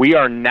 we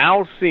are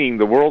now seeing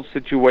the world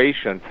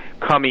situation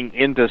coming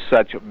into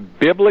such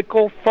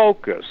biblical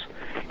focus.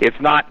 It's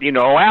not,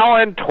 well,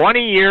 in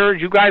 20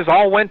 years, you guys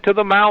all went to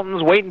the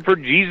mountains waiting for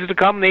Jesus to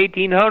come in the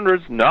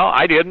 1800s. No,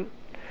 I didn't.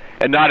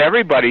 And not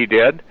everybody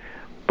did.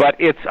 But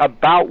it's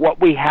about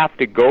what we have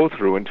to go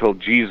through until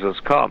Jesus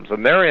comes.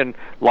 And therein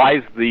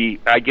lies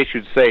I guess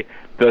you'd say,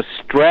 the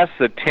stress,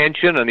 the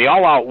tension, and the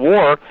all-out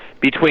war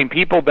between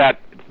people that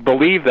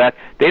believe that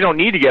they don't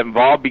need to get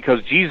involved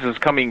because Jesus is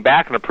coming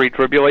back in a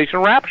pre-tribulation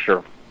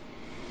rapture.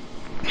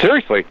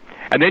 Seriously.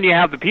 And then you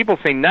have the people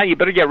saying, now you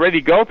better get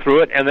ready to go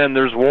through it, and then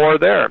there's war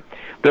there.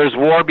 There's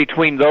war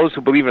between those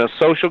who believe in a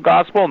social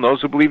gospel and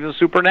those who believe in a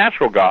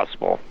supernatural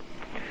gospel.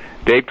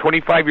 Dave,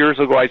 25 years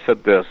ago I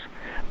said this: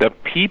 the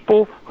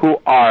people who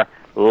are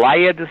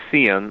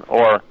Laodicean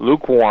or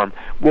lukewarm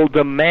will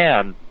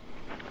demand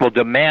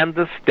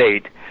the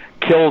state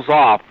kills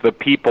off the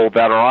people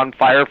that are on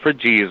fire for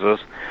Jesus,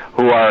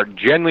 who are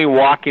genuinely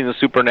walking the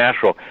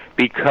supernatural,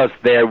 because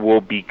there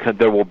will be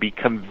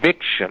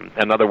conviction.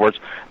 In other words,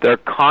 their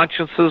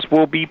consciences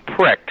will be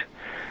pricked,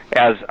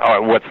 as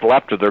what's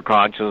left of their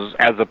consciences,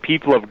 as the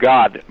people of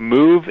God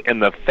move in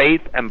the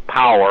faith and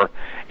power.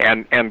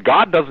 And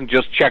God doesn't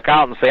just check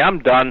out and say, I'm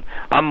done,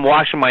 I'm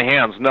washing my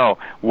hands. No,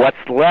 what's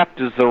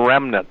left is the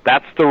remnant.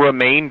 That's the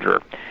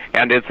remainder.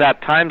 And it's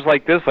at times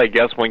like this, I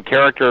guess, when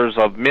characters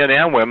of men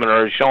and women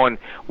are showing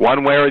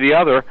one way or the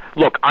other.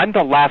 Look, I'm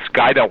the last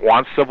guy that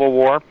wants civil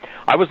war.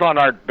 I was on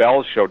Art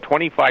Bell's show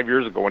 25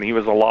 years ago when he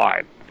was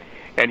alive.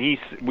 And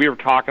we were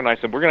talking, I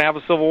said, we're going to have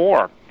a civil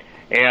war.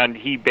 And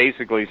he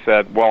basically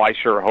said, well, I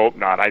sure hope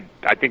not. I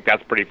think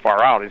that's pretty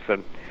far out. He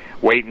said,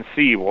 wait and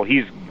see. Well,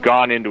 he's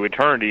gone into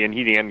eternity, and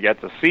he didn't get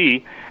to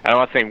see. And I'm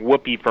not saying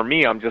whoopee for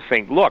me. I'm just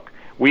saying, look,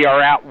 we are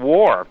at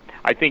war.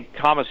 I think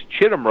Thomas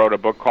Chittum wrote a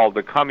book called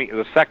The Coming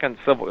Second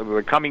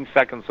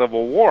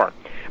Civil War.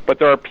 But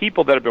there are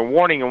people that have been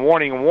warning and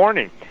warning and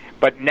warning.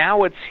 But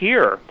now it's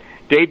here.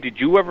 Dave, did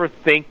you ever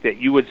think that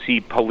you would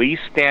see police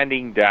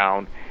standing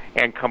down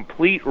and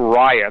complete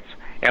riots?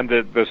 And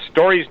the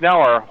stories now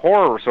are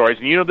horror stories.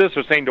 And this,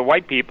 they're saying to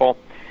white people,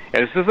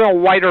 and this isn't a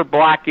white or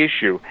black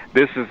issue.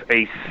 This is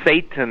a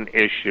Satan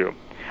issue.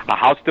 A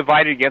house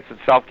divided against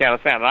itself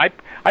cannot stand. And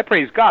I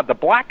praise God. The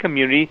black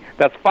community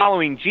that's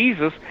following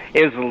Jesus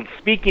is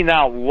speaking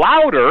out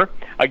louder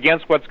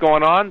against what's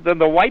going on than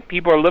the white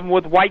people are living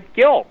with white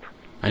guilt.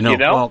 I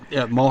know.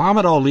 Well,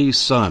 Muhammad Ali's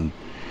son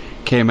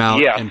came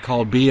out and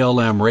called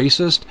BLM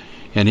racist,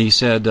 and he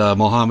said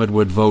Muhammad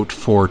would vote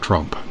for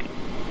Trump.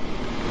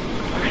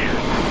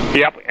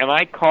 Yep, and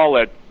I call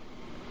it,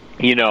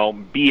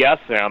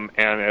 BSM,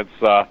 and it's,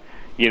 the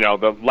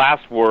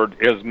last word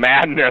is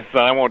madness,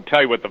 and I won't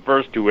tell you what the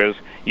first two is.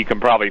 You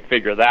can probably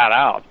figure that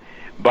out.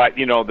 But,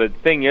 the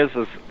thing is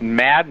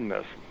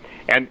madness.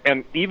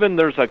 And even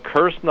there's a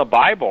curse in the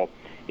Bible.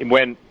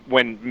 When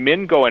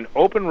men go in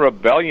open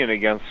rebellion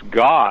against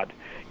God,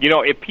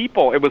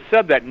 it was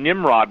said that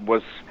Nimrod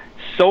was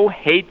so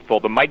hateful,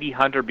 the mighty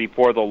hunter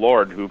before the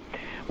Lord, who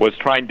was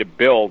trying to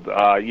build,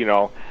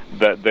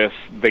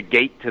 the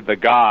gate to the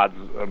gods,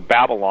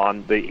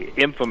 Babylon, the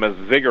infamous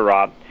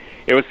ziggurat.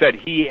 It was said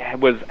he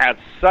was at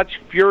such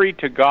fury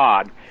to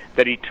God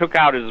that he took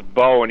out his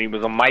bow, and he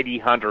was a mighty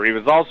hunter. He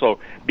was also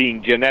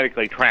being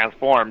genetically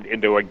transformed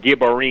into a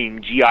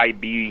Gibborim,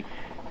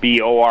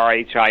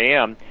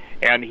 Gibborhim,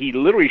 and he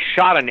literally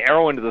shot an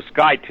arrow into the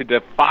sky to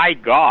defy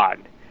God.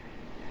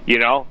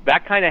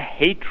 That kind of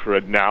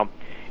hatred now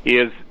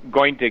is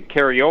going to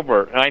carry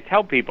over. And I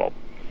tell people,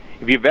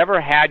 if you've ever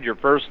had your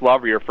first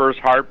love or your first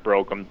heart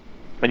broken,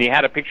 and you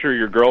had a picture of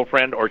your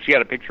girlfriend or she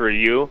had a picture of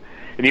you,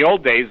 in the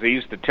old days they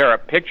used to tear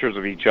up pictures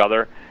of each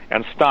other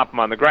and stomp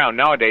them on the ground.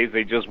 Nowadays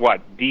they just,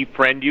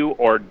 defriend you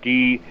or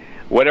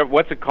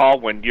what's it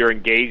called when you're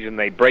engaged and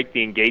they break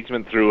the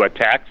engagement through a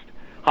text?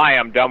 Hi,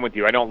 I'm done with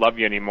you. I don't love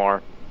you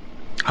anymore.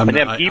 I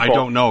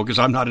don't know because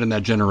I'm not in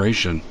that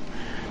generation.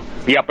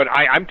 Yeah, but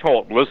I'm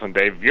told, listen,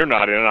 Dave, you're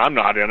not in it, I'm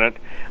not in it,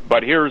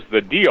 but here's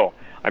the deal.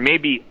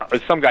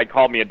 Some guy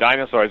called me a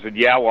dinosaur. I said,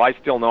 yeah, well, I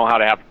still know how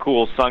to have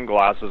cool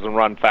sunglasses and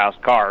run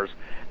fast cars.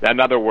 In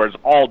other words,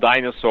 all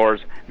dinosaurs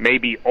may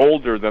be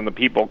older than the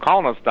people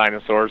calling us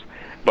dinosaurs,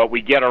 but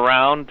we get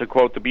around, to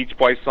quote the Beach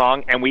Boys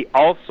song, and we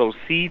also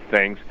see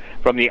things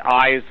from the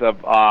eyes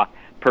of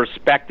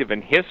perspective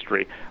and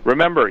history.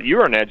 Remember,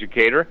 you're an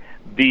educator.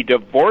 The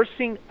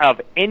divorcing of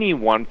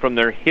anyone from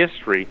their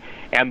history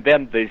and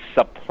then the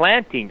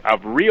supplanting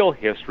of real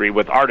history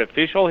with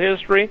artificial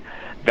history,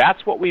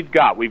 that's what we've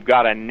got. We've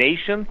got a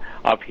nation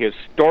of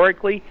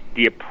historically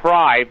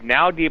deprived,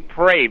 now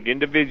depraved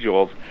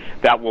individuals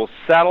that will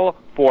settle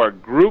for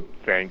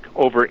groupthink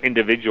over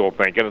individual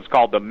think, and it's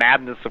called the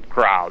madness of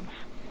crowds.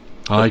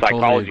 I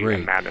totally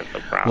agree.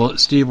 Well,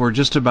 Steve, we're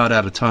just about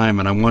out of time,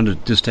 and I wanted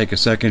to just take a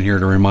second here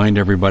to remind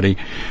everybody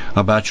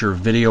about your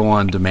video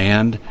on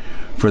demand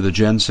for the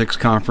Gen 6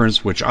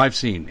 conference, which I've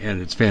seen,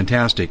 and it's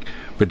fantastic.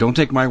 But don't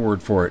take my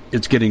word for it.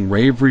 It's getting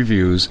rave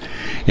reviews,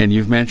 and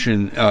you've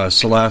mentioned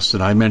Celeste,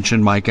 and I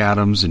mentioned Mike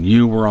Adams, and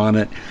you were on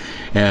it,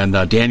 and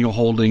Daniel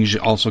Holdings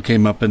also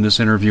came up in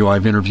this interview.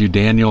 I've interviewed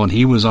Daniel, and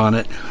he was on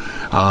it.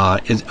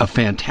 It's a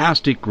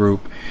fantastic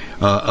group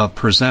of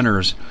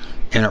presenters,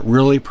 and it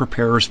really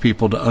prepares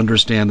people to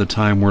understand the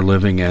time we're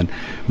living in.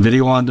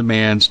 Video on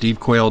demand,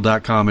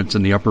 stevequayle.com. It's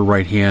in the upper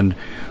right-hand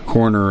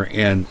corner.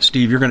 And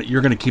Steve, you're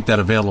gonna keep that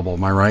available.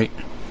 Am I right?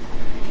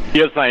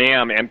 Yes, I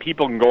am. And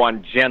people can go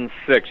on Gen6,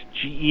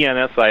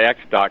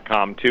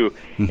 GENSIX.com too,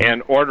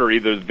 and order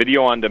either the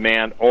video on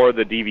demand or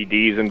the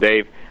DVDs. And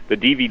Dave, the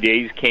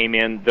DVDs came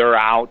in; they're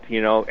out.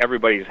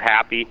 Everybody's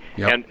happy.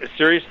 Yep. And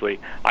seriously,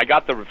 I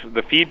got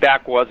the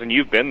feedback was, and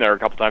you've been there a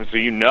couple times, so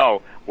you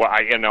know. Well,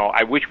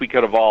 I wish we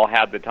could have all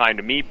had the time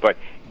to meet, but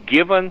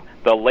given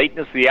the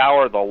lateness of the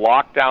hour, the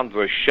lockdowns,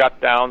 the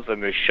shutdowns,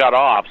 and the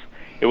shut-offs,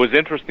 it was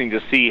interesting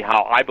to see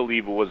how I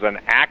believe it was an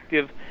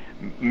active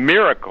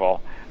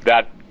miracle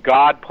that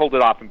God pulled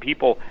it off. And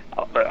people,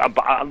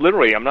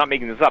 literally, I'm not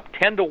making this up,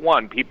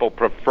 10-1 people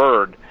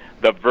preferred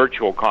the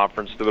virtual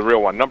conference to the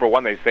real one. Number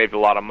one, they saved a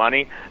lot of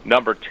money.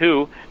 Number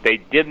two, they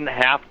didn't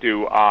have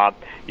to,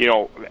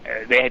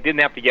 they didn't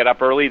have to get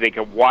up early. They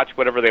could watch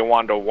whatever they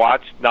wanted to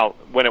watch. Now,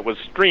 when it was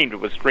streamed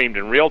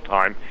in real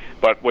time.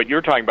 But what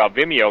you're talking about,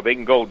 Vimeo, they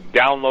can go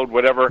download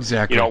whatever,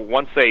 exactly.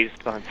 Once they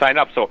sign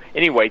up. So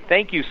anyway,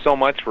 thank you so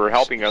much for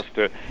helping us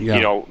to,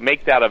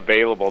 make that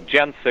available.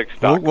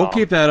 Gen6.com. We'll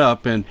keep that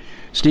up. And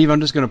Steve, I'm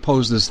just going to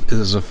pose this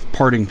as a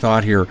parting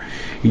thought here.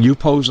 You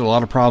posed a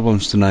lot of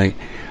problems tonight.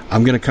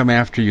 I'm going to come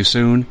after you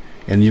soon,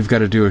 and you've got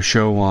to do a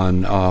show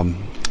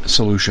on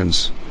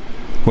solutions,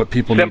 what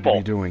people need to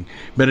be doing.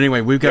 But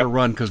anyway, we've got to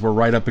run because we're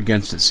right up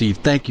against it. Steve,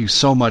 thank you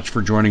so much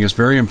for joining us.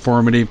 Very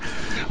informative.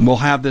 We'll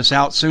have this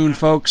out soon,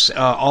 folks,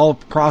 all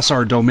across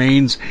our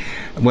domains,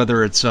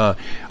 whether it's our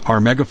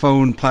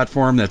Megaphone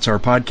platform, that's our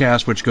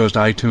podcast, which goes to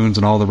iTunes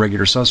and all the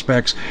regular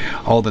suspects,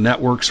 all the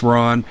networks we're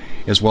on,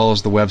 as well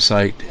as the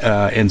website.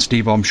 And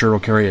Steve, I'm sure, will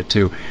carry it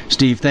too.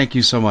 Steve, thank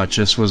you so much.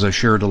 This was a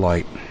sheer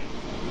delight.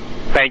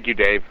 Thank you,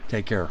 Dave.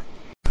 Take care.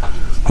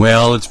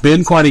 Well, it's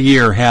been quite a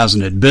year,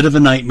 hasn't it? Bit of a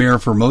nightmare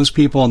for most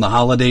people, and the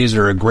holidays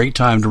are a great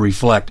time to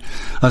reflect,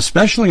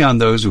 especially on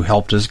those who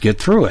helped us get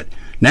through it.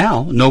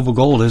 Now, Noble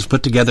Gold has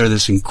put together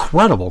this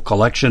incredible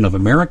collection of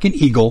American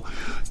Eagle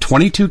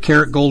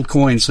 22-karat gold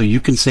coins so you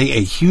can say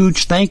a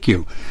huge thank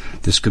you.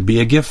 This could be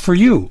a gift for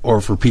you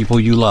or for people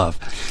you love.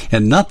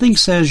 And nothing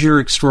says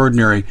you're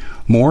extraordinary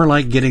more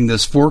like getting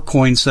this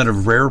 4-coin set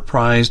of rare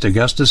prized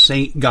Augusta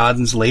St.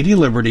 Gaudens Lady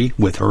Liberty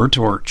with her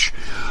torch.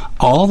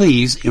 All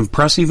these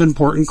impressive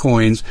important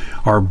coins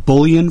are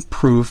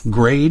bullion-proof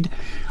grade,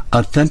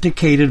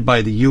 authenticated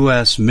by the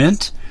U.S.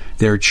 Mint.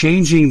 They're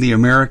changing the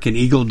American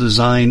Eagle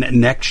design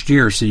next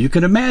year, so you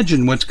can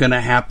imagine what's going to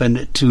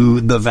happen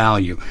to the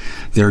value.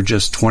 There are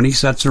just 20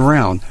 sets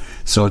around,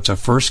 so it's a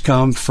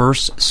first-come,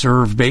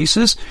 first-served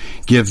basis.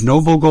 Give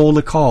Noble Gold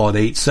a call at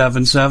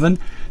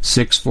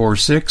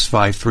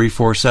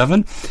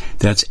 877-646-5347.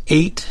 That's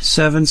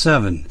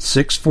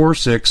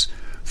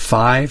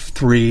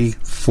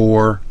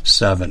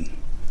 877-646-5347.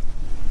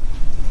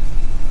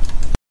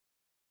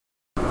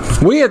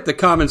 We at the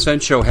Common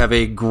Sense Show have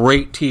a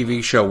great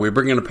TV show. We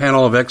bring in a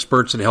panel of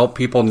experts that help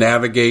people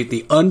navigate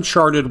the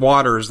uncharted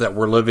waters that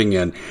we're living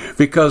in.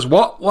 Because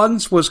what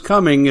once was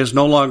coming is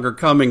no longer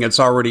coming. It's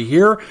already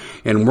here,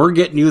 and we're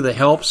getting you the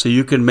help so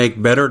you can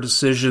make better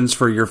decisions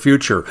for your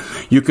future.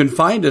 You can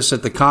find us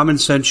at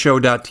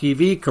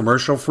thecommonsenseshow.tv,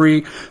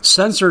 commercial-free,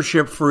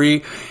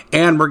 censorship-free,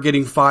 and we're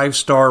getting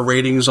 5-star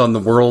ratings on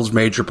the world's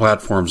major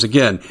platforms.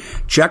 Again,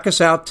 check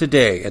us out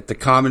today at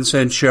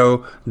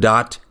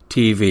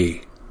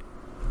thecommonsenseshow.tv.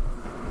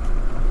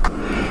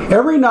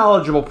 Every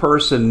knowledgeable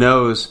person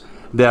knows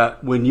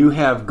that when you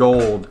have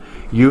gold,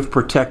 you've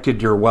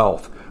protected your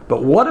wealth.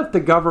 But what if the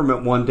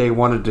government one day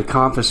wanted to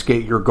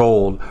confiscate your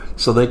gold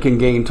so they can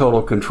gain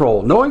total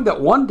control, knowing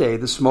that one day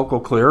the smoke will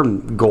clear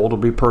and gold will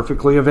be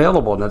perfectly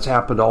available, and that's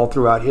happened all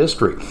throughout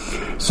history.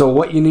 So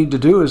what you need to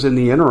do is, in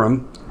the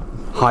interim,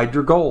 hide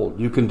your gold.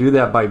 You can do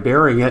that by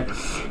burying it.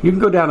 You can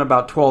go down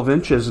about 12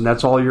 inches, and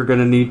that's all you're going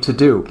to need to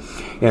do.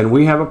 And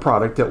we have a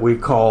product that we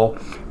call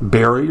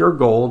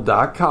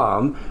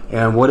buryyourgold.com,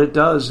 and what it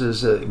does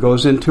is it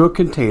goes into a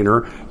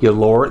container. You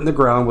lower it in the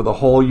ground with a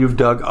hole you've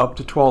dug up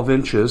to 12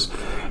 inches.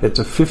 It's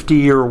a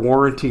 50-year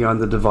warranty on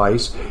the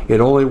device. It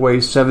only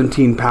weighs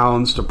 17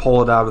 pounds to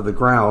pull it out of the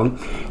ground,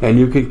 and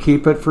you can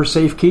keep it for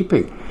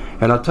safekeeping.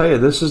 And I'll tell you,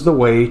 this is the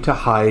way to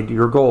hide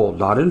your gold.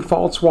 Not in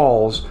false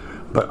walls,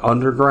 but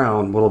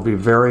underground, will be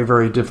very,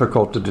 very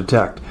difficult to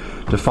detect.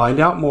 To find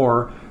out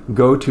more,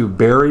 go to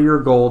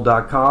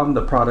buryyourgold.com.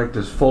 The product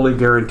is fully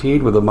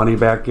guaranteed with a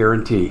money-back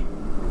guarantee.